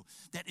 years ago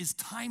that is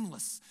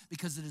timeless,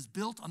 because it is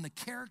built on the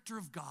character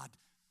of God,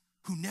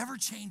 who never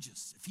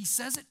changes. If he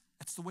says it,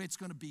 that's the way it's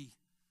going to be.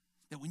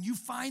 That when you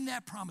find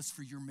that promise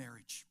for your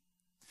marriage,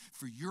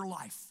 for your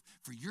life,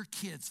 for your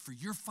kids, for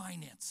your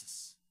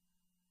finances,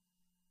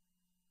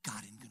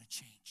 God ain't going to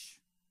change.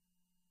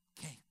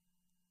 Okay,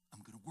 I'm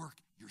going to work.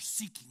 You're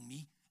seeking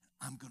me,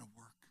 I'm going to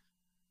work.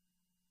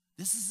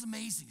 This is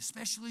amazing,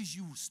 especially as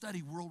you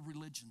study world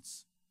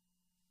religions.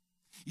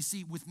 You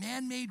see, with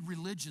man-made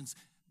religions,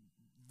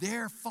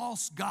 their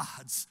false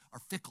gods are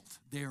fickle.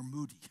 They are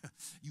moody.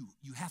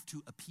 You have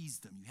to appease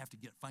them. You have to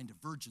find a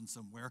virgin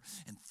somewhere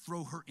and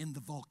throw her in the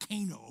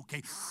volcano,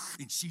 okay?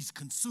 And she's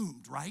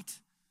consumed, right?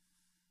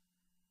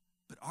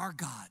 But our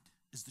God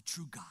is the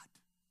true God.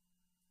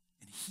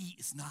 And he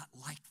is not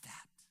like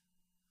that.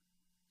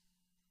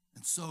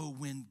 And so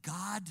when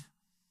God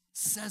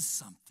says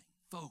something,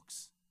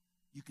 folks,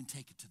 you can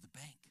take it to the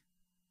bank.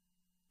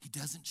 He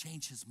doesn't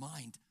change his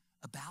mind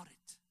about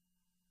it.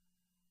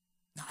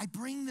 Now, I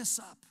bring this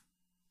up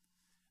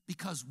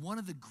because one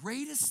of the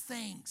greatest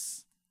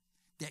things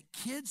that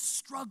kids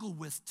struggle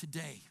with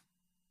today,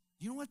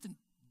 you know what the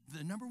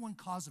number one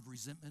cause of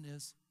resentment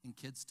is in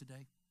kids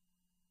today?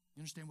 You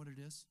understand what it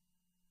is?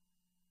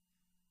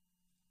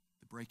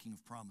 The breaking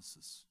of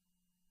promises.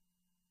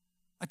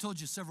 I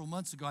told you several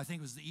months ago, I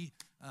think it was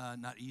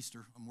not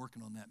Easter, I'm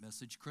working on that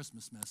message,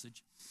 Christmas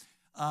message,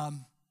 that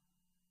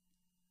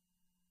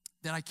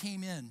I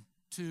came in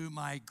to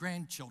my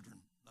grandchildren,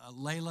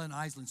 Layla and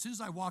Isley. As soon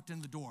as I walked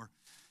in the door,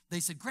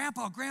 they said,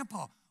 Grandpa,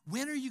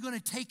 when are you going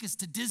to take us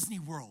to Disney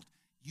World?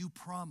 You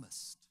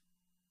promised.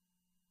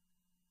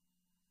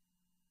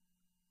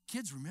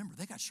 Kids, remember,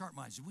 they got sharp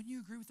minds. Wouldn't you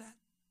agree with that?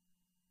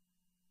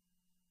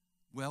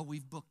 Well,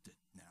 we've booked it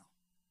now.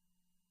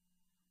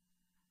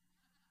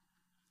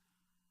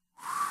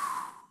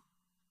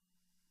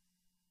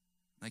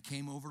 I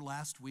came over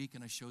last week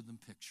and I showed them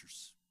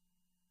pictures.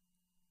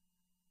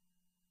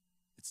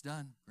 It's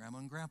done. Grandma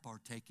and Grandpa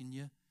are taking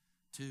you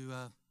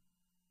to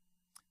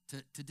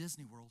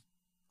Disney World.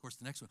 Of course,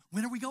 the next one.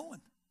 When are we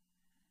going?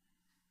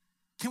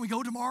 Can we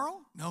go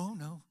tomorrow?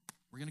 No.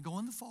 We're going to go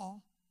in the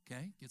fall.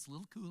 Okay, gets a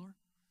little cooler.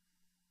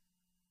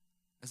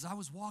 As I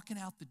was walking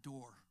out the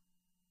door,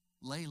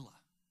 Layla,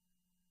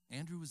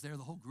 Andrew was there,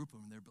 the whole group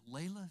of them there, but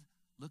Layla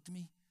looked at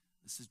me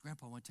and says,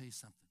 Grandpa, I want to tell you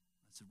something.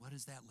 I said, what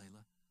is that,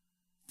 Layla?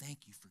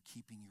 Thank you for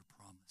keeping your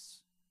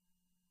promise.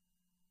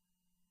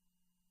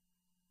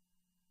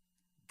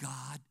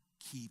 God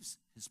keeps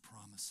his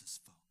promises,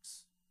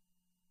 folks.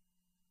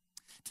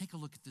 Take a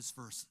look at this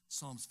verse,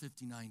 Psalms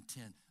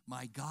 59:10.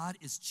 My God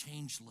is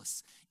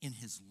changeless in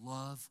his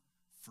love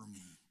for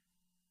me.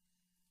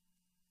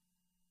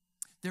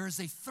 There is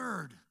a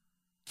third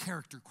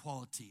character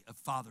quality of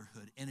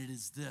fatherhood, and it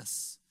is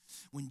this.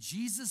 When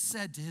Jesus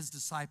said to his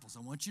disciples,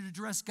 I want you to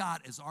address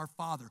God as our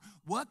Father,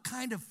 what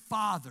kind of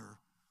father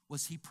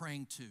was he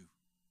praying to?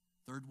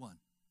 Third one,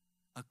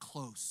 a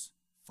close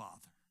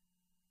father.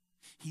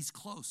 He's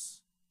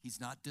close. He's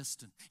not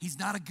distant. He's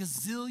not a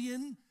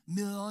gazillion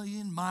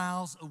million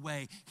miles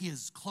away. He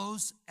is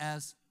close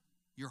as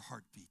your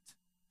heartbeat.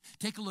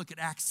 Take a look at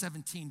Acts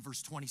 17,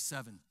 verse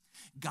 27.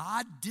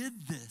 God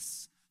did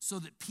this so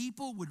that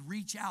people would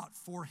reach out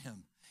for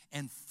him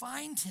and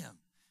find him,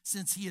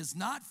 since he is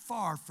not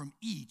far from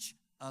each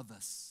of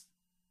us.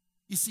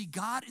 You see,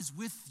 God is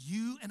with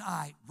you and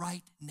I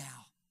right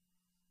now.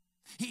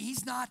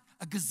 He's not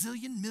a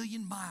gazillion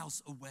million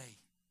miles away.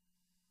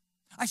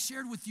 I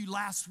shared with you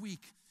last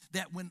week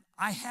that when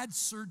I had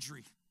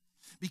surgery,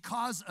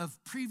 because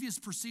of previous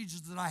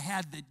procedures that I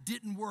had that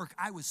didn't work,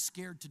 I was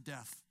scared to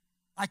death.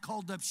 I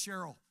called up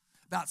Cheryl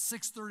about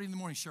 6:30 in the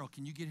morning. Cheryl,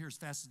 can you get here as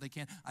fast as they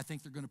can? I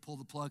think they're going to pull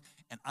the plug,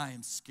 and I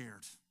am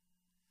scared.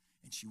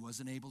 And she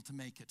wasn't able to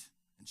make it.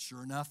 And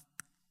sure enough,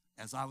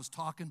 as I was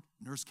talking,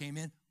 nurse came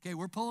in. Okay,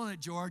 we're pulling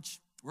it,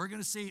 George. We're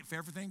going to see if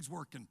everything's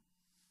working.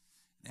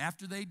 And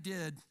after they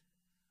did,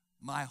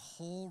 my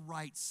whole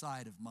right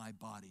side of my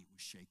body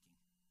was shaking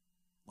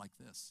like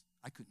this.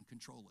 I couldn't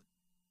control it.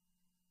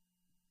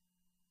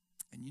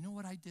 And you know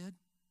what I did?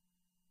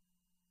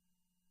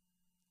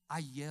 I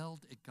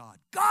yelled at God.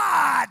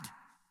 God,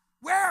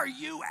 where are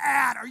you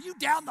at? Are you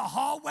down the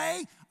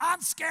hallway?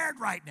 I'm scared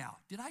right now.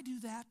 Did I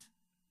do that?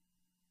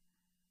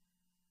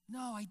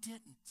 No, I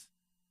didn't.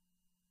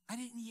 I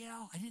didn't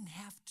yell. I didn't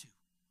have to.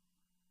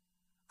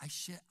 I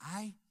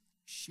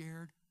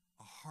shared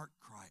a heart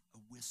cry, a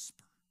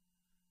whisper.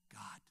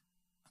 God,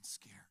 I'm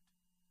scared.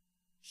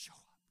 Show up.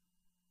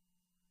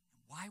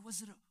 And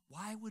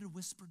why would a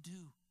whisper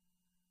do?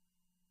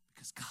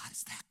 Because God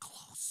is that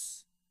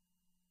close.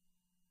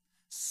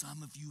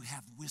 Some of you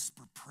have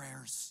whisper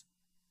prayers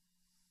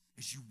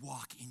as you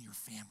walk in your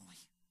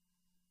family.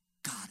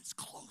 God is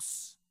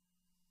close.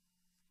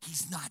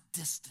 He's not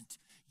distant.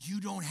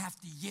 You don't have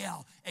to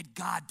yell at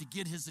God to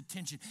get his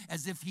attention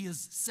as if he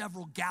is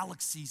several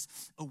galaxies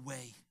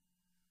away.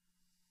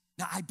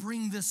 Now, I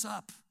bring this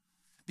up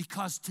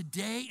because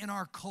today in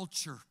our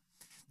culture,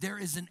 there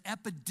is an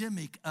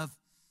epidemic of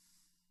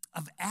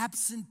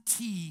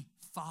absentee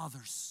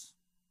fathers.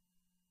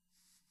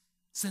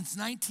 Since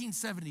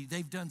 1970,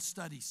 they've done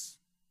studies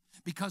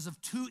because of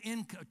two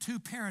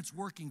parents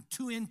working,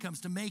 two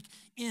incomes to make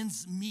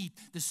ends meet.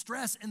 The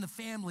stress in the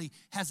family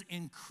has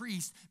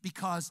increased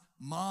because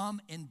mom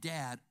and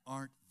dad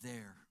aren't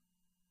there.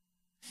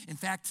 In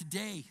fact,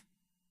 today,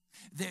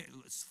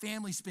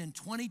 families spend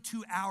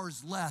 22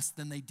 hours less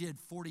than they did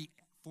 40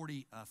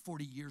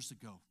 years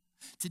ago.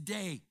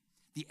 Today,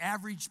 The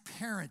average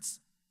parents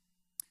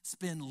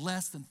spend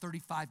less than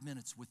 35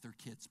 minutes with their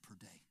kids per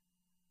day.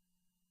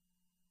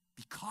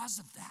 Because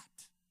of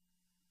that,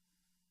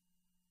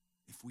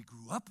 if we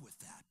grew up with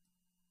that,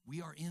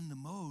 we are in the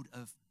mode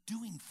of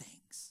doing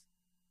things.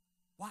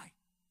 Why?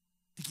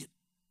 To get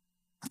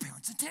our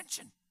parents'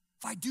 attention.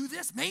 If I do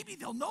this, maybe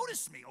they'll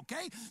notice me,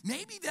 okay?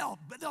 Maybe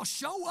they'll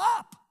show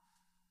up.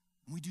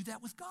 And we do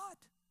that with God.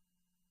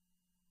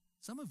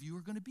 Some of you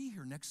are going to be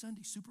here next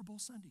Sunday, Super Bowl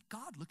Sunday.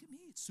 God, look at me,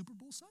 it's Super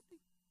Bowl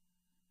Sunday.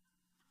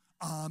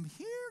 I'm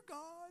here, God.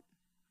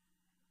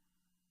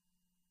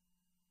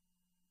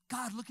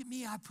 God, look at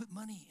me, I put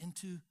money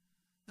into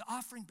the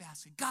offering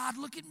basket. God,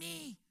 look at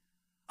me.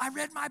 I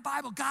read my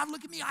Bible. God,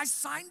 look at me. I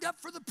signed up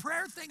for the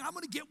prayer thing. I'm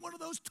going to get one of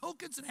those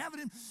tokens and have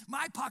it in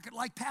my pocket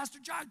like Pastor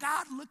John.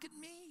 God, look at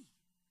me.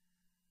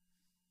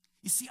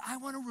 You see, I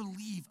want to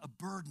relieve a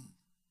burden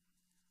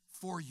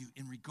for you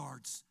in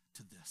regards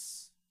to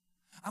this.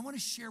 I want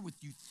to share with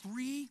you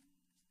 3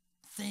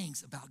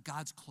 things about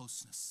God's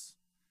closeness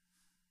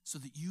so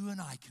that you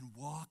and I can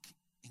walk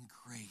in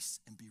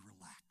grace and be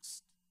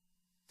relaxed.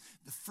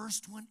 The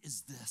first one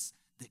is this,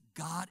 that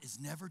God is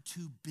never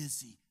too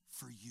busy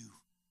for you.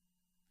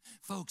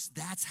 Folks,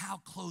 that's how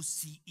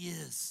close he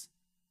is.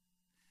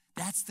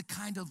 That's the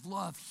kind of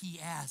love he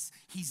has.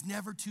 He's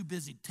never too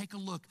busy. Take a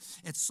look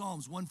at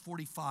Psalms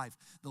 145.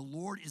 The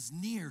Lord is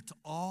near to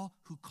all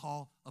who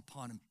call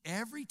upon him.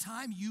 Every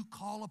time you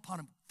call upon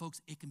him,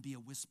 folks, it can be a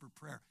whisper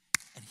prayer,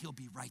 and he'll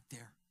be right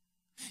there.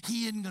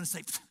 He isn't going to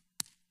say,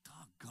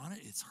 doggone it,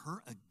 it's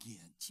her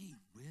again. Gee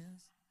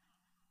whiz.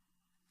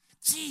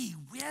 Gee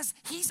whiz,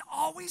 he's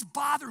always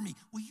bothering me.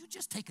 Will you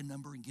just take a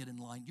number and get in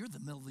line? You're the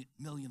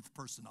millionth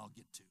person I'll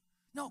get to.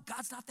 No,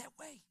 God's not that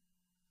way.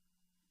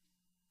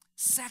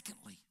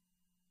 Secondly,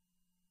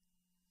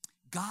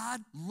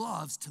 God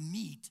loves to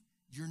meet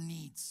your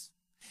needs.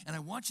 And I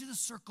want you to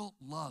circle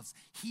loves.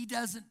 He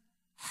doesn't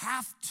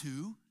have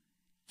to,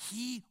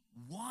 he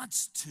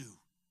wants to.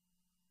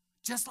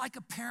 Just like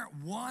a parent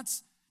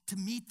wants to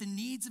meet the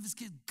needs of his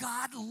kids,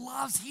 God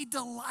loves, he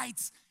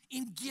delights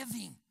in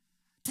giving.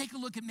 Take a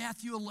look at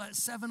Matthew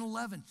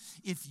 7:11.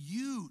 If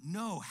you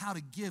know how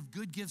to give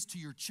good gifts to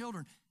your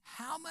children,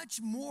 how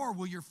much more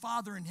will your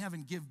Father in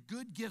heaven give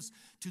good gifts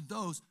to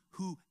those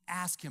who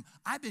ask him?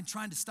 I've been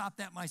trying to stop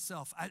that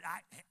myself.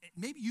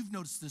 Maybe you've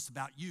noticed this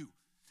about you.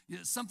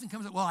 Something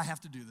comes up, well, I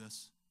have to do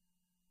this.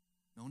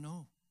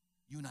 No.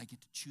 You and I get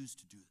to choose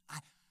to do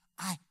it.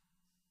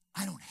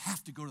 I don't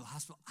have to go to the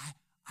hospital.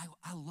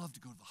 I love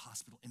to go to the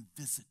hospital and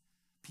visit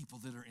people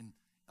that are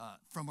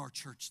from our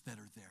church that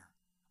are there.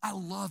 I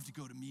love to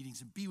go to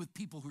meetings and be with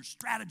people who are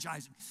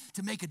strategizing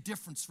to make a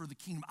difference for the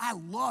kingdom. I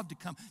love to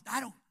come. I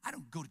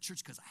don't go to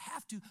church because I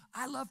have to.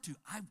 I love to.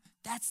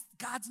 That's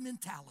God's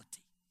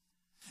mentality.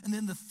 And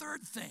then the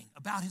third thing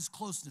about his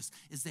closeness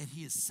is that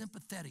he is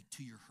sympathetic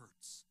to your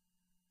hurts.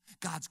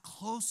 God's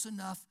close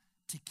enough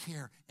to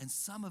care. And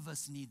some of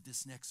us need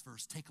this next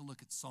verse. Take a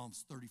look at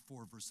Psalms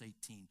 34, verse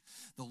 18.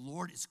 The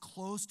Lord is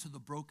close to the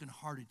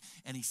brokenhearted,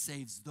 and he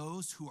saves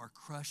those who are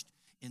crushed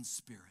in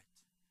spirit.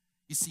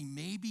 You see,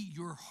 maybe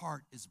your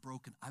heart is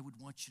broken. I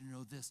would want you to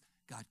know this.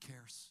 God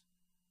cares.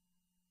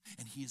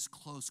 And he is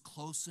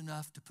close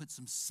enough to put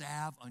some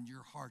salve on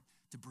your heart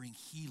to bring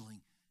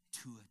healing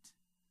to it.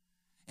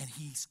 And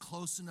he's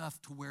close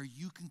enough to where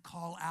you can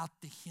call out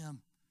to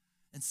him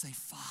and say,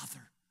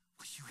 Father,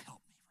 will you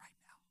help me right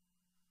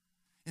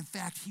now? In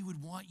fact, he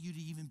would want you to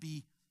even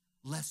be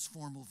less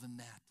formal than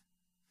that.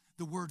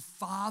 The word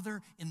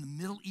father in the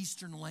Middle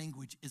Eastern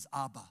language is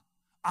Abba.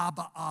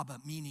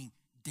 Abba, meaning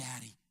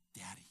daddy.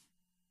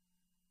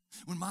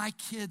 When my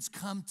kids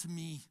come to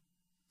me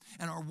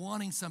and are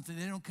wanting something,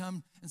 they don't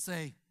come and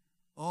say,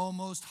 oh,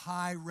 most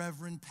high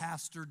Reverend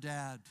Pastor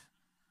Dad.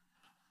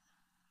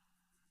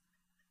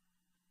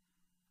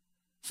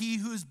 He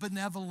who is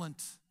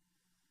benevolent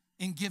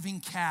in giving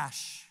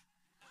cash.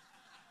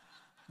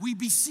 We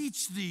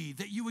beseech thee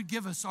that you would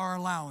give us our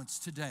allowance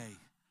today.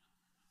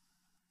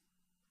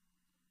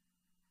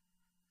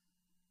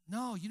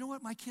 No, you know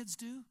what my kids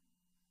do?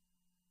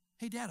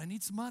 Hey, Dad, I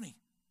need some money.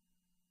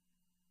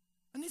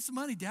 I need some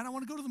money, Dad. I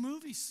want to go to the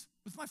movies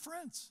with my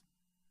friends.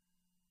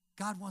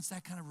 God wants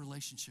that kind of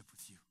relationship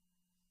with you.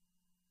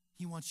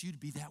 He wants you to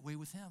be that way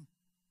with him.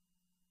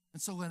 And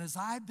so as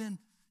I've been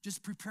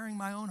just preparing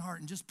my own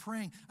heart and just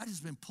praying, I've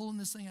just been pulling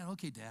this thing out.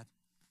 Okay, Dad.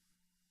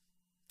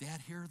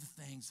 Dad, here are the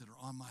things that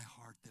are on my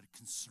heart that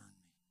concern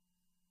me.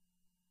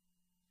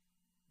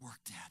 Work,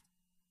 Dad.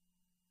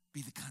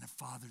 Be the kind of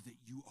father that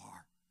you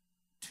are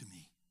to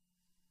me.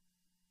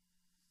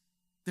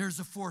 There's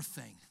a fourth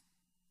thing.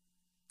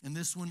 And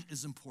this one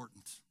is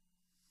important.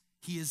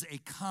 He is a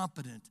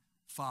competent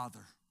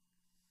father.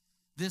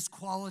 This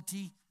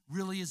quality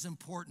really is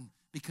important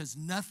because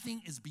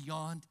nothing is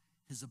beyond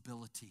his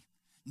ability.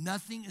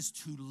 Nothing is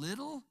too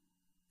little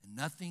and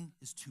nothing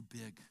is too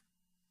big.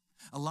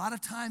 A lot of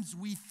times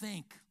we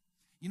think,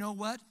 you know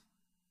what?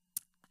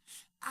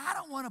 I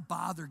don't want to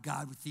bother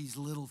God with these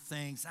little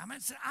things.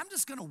 I'm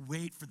just going to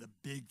wait for the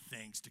big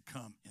things to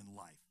come in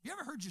life. You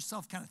ever heard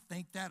yourself kind of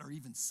think that or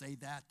even say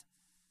that?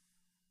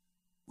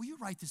 Will you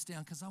write this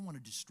down? Because I want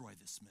to destroy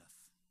this myth.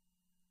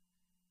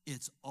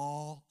 It's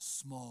all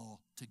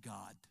small to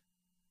God.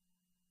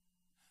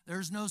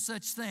 There's no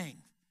such thing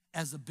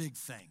as a big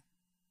thing.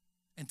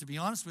 And to be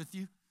honest with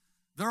you,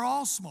 they're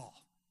all small.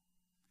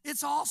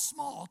 It's all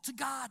small to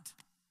God.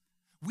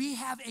 We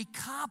have a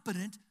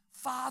competent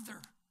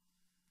Father.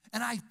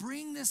 And I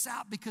bring this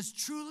out because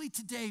truly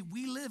today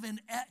we live in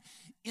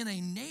a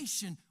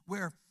nation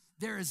where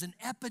there is an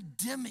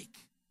epidemic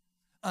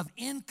of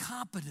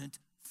incompetent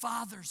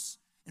fathers.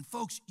 And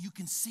folks, you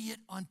can see it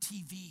on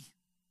TV.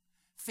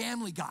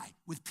 Family Guy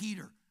with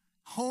Peter,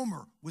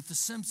 Homer with The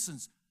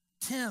Simpsons,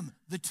 Tim,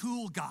 the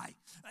tool guy.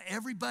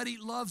 Everybody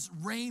loves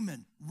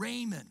Raymond,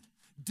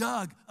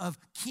 Doug of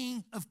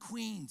King of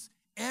Queens.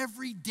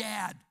 Every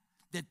dad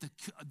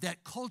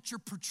that culture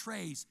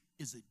portrays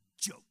is a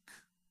joke.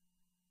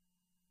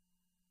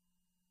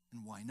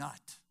 And why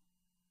not?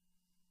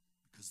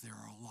 Because there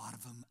are a lot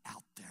of them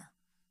out there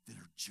that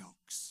are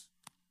jokes.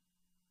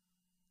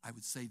 I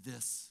would say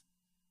this,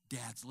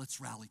 dads,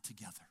 let's rally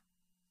together.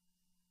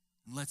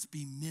 And let's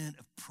be men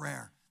of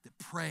prayer that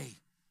pray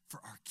for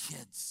our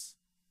kids.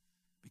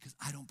 Because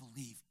I don't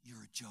believe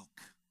you're a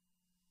joke.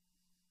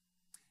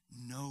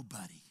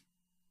 Nobody,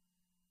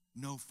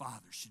 no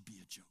father should be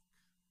a joke.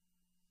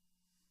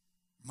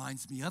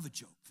 Reminds me of a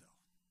joke, though,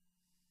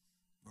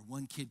 where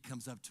one kid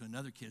comes up to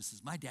another kid and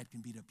says, my dad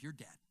can beat up your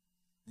dad.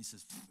 And he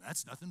says,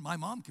 that's nothing. My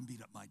mom can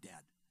beat up my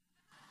dad.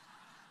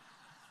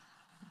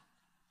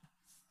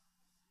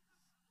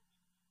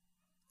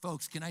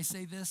 Folks, can I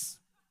say this?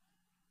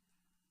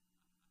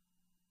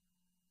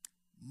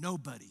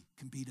 Nobody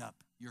can beat up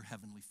your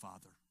heavenly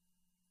Father.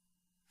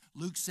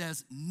 Luke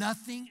says,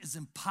 nothing is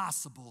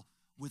impossible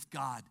with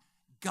God.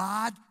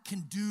 God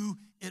can do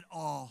it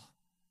all.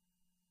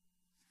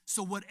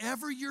 So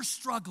whatever you're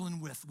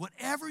struggling with,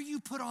 whatever you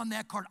put on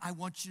that card, I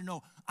want you to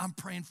know I'm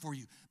praying for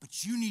you.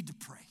 But you need to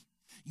pray.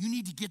 You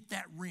need to get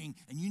that ring,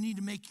 and you need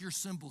to make your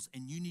symbols,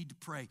 and you need to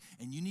pray,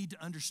 and you need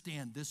to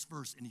understand this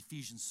verse in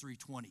Ephesians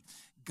 3:20.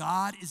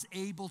 God is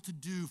able to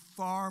do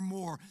far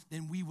more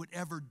than we would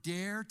ever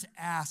dare to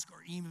ask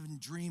or even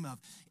dream of,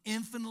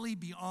 infinitely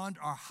beyond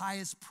our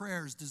highest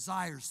prayers,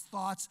 desires,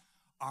 thoughts,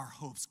 our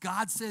hopes.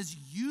 God says,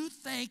 you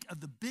think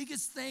of the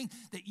biggest thing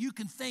that you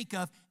can think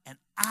of, and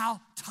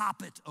I'll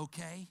top it,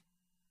 okay?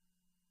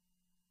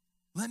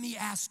 Let me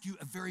ask you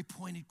a very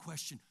pointed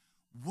question.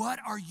 What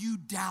are you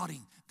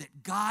doubting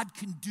that God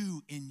can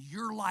do in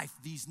your life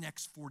these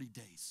next 40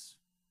 days?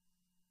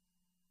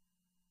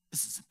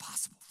 This is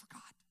impossible for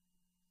God.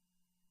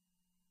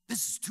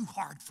 This is too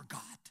hard for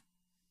God.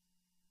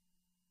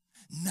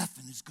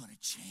 Nothing is going to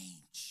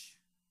change.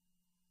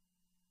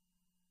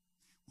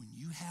 When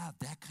you have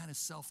that kind of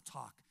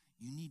self-talk,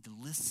 you need to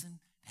listen,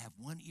 have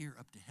one ear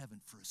up to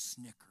heaven for a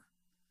snicker.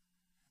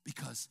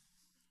 Because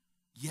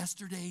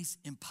yesterday's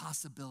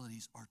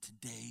impossibilities are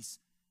today's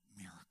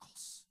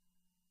miracles.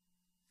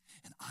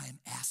 And I am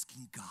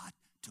asking God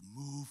to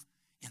move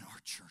in our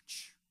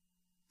church.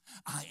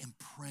 I am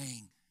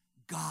praying,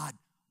 God,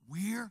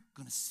 we're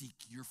going to seek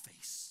your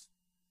face.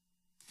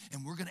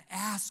 And we're going to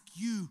ask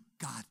you,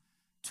 God,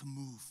 to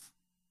move.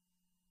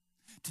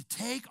 To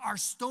take our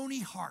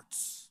stony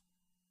hearts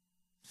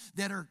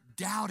that are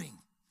doubting,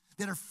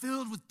 that are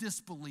filled with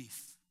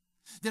disbelief,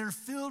 that are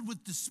filled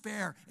with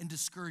despair and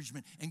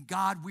discouragement. And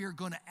God, we are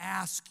going to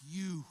ask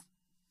you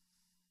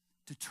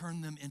to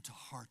turn them into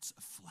hearts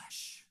of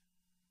flesh,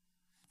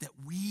 that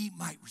we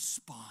might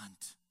respond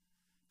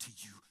to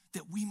you,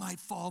 that we might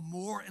fall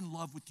more in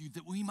love with you,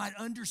 that we might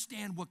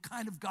understand what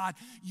kind of God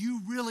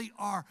you really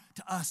are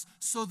to us,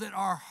 so that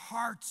our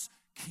hearts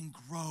can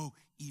grow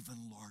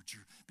even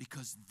larger,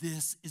 because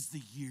this is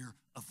the year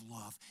of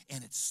love,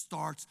 and it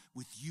starts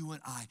with you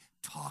and I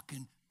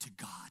talking to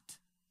God.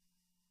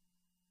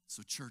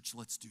 So church,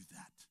 let's do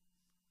that.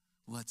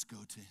 Let's go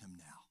to him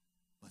now.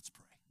 Let's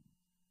pray.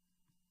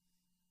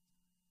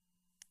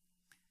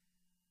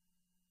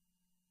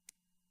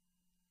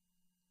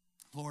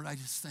 Lord, I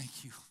just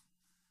thank you.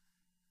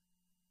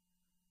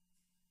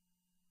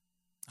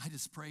 I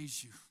just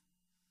praise you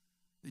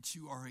that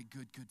you are a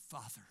good, good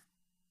Father.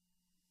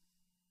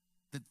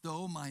 That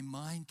though my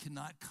mind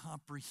cannot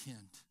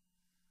comprehend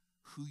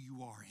who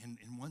you are, and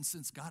in one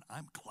sense, God,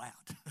 I'm glad.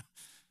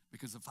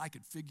 Because if I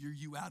could figure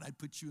you out, I'd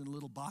put you in a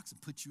little box and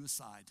put you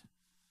aside.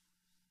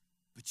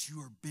 But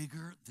you are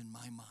bigger than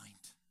my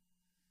mind.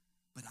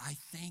 But I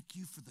thank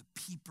you for the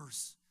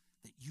peepers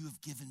that you have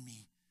given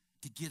me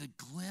to get a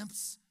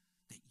glimpse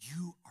that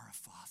you are a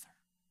Father.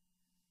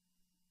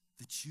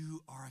 That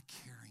you are a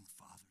caring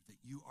Father, that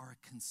you are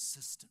a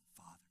consistent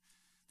Father,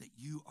 that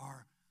you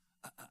are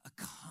a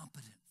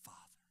competent Father,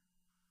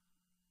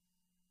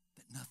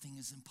 that nothing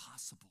is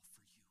impossible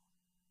for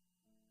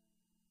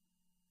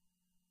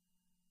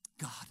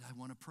you. God, I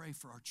want to pray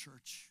for our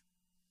church.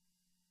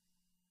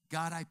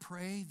 God, I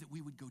pray that we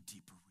would go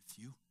deeper with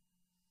you,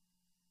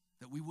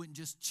 that we wouldn't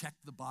just check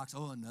the box,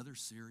 oh, another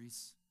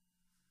series,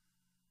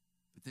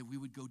 but that we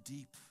would go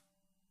deep,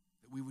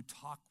 that we would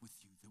talk with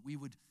you, that we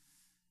would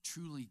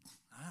truly,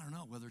 I don't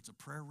know, whether it's a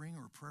prayer ring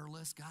or a prayer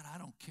list, God, I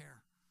don't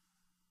care.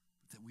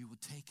 that we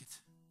would take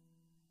it,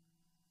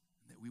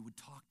 and that we would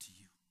talk to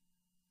you,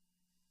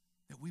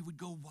 that we would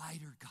go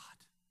wider,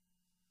 God,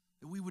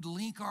 that we would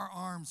link our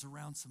arms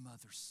around some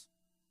others,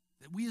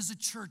 that we as a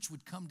church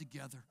would come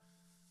together,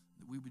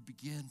 that we would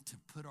begin to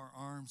put our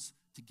arms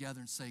together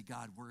and say,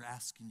 God, we're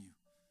asking you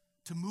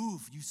to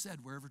move. You said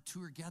wherever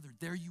two are gathered,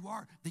 there you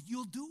are, that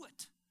you'll do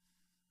it.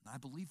 And I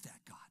believe that,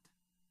 God.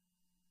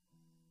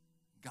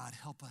 God,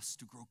 help us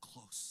to grow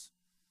close,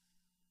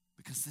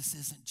 because this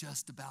isn't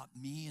just about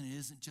me and it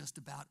isn't just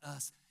about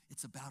us.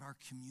 It's about our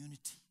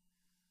community.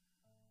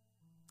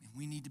 And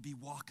we need to be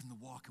walking the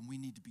walk, and we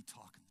need to be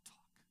talking the talk.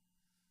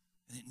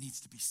 And it needs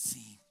to be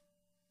seen.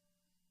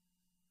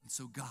 And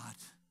so, God,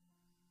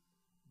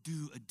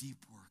 do a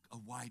deep work, a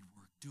wide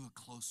work, do a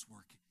close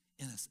work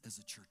in us as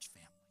a church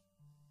family.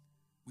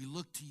 We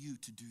look to you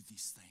to do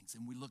these things,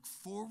 and we look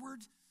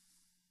forward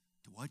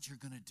to what you're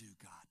going to do,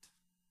 God,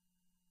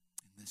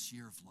 in this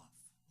year of love.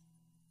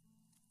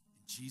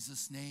 In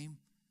Jesus' name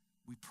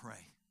we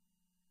pray.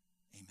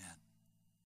 Amen.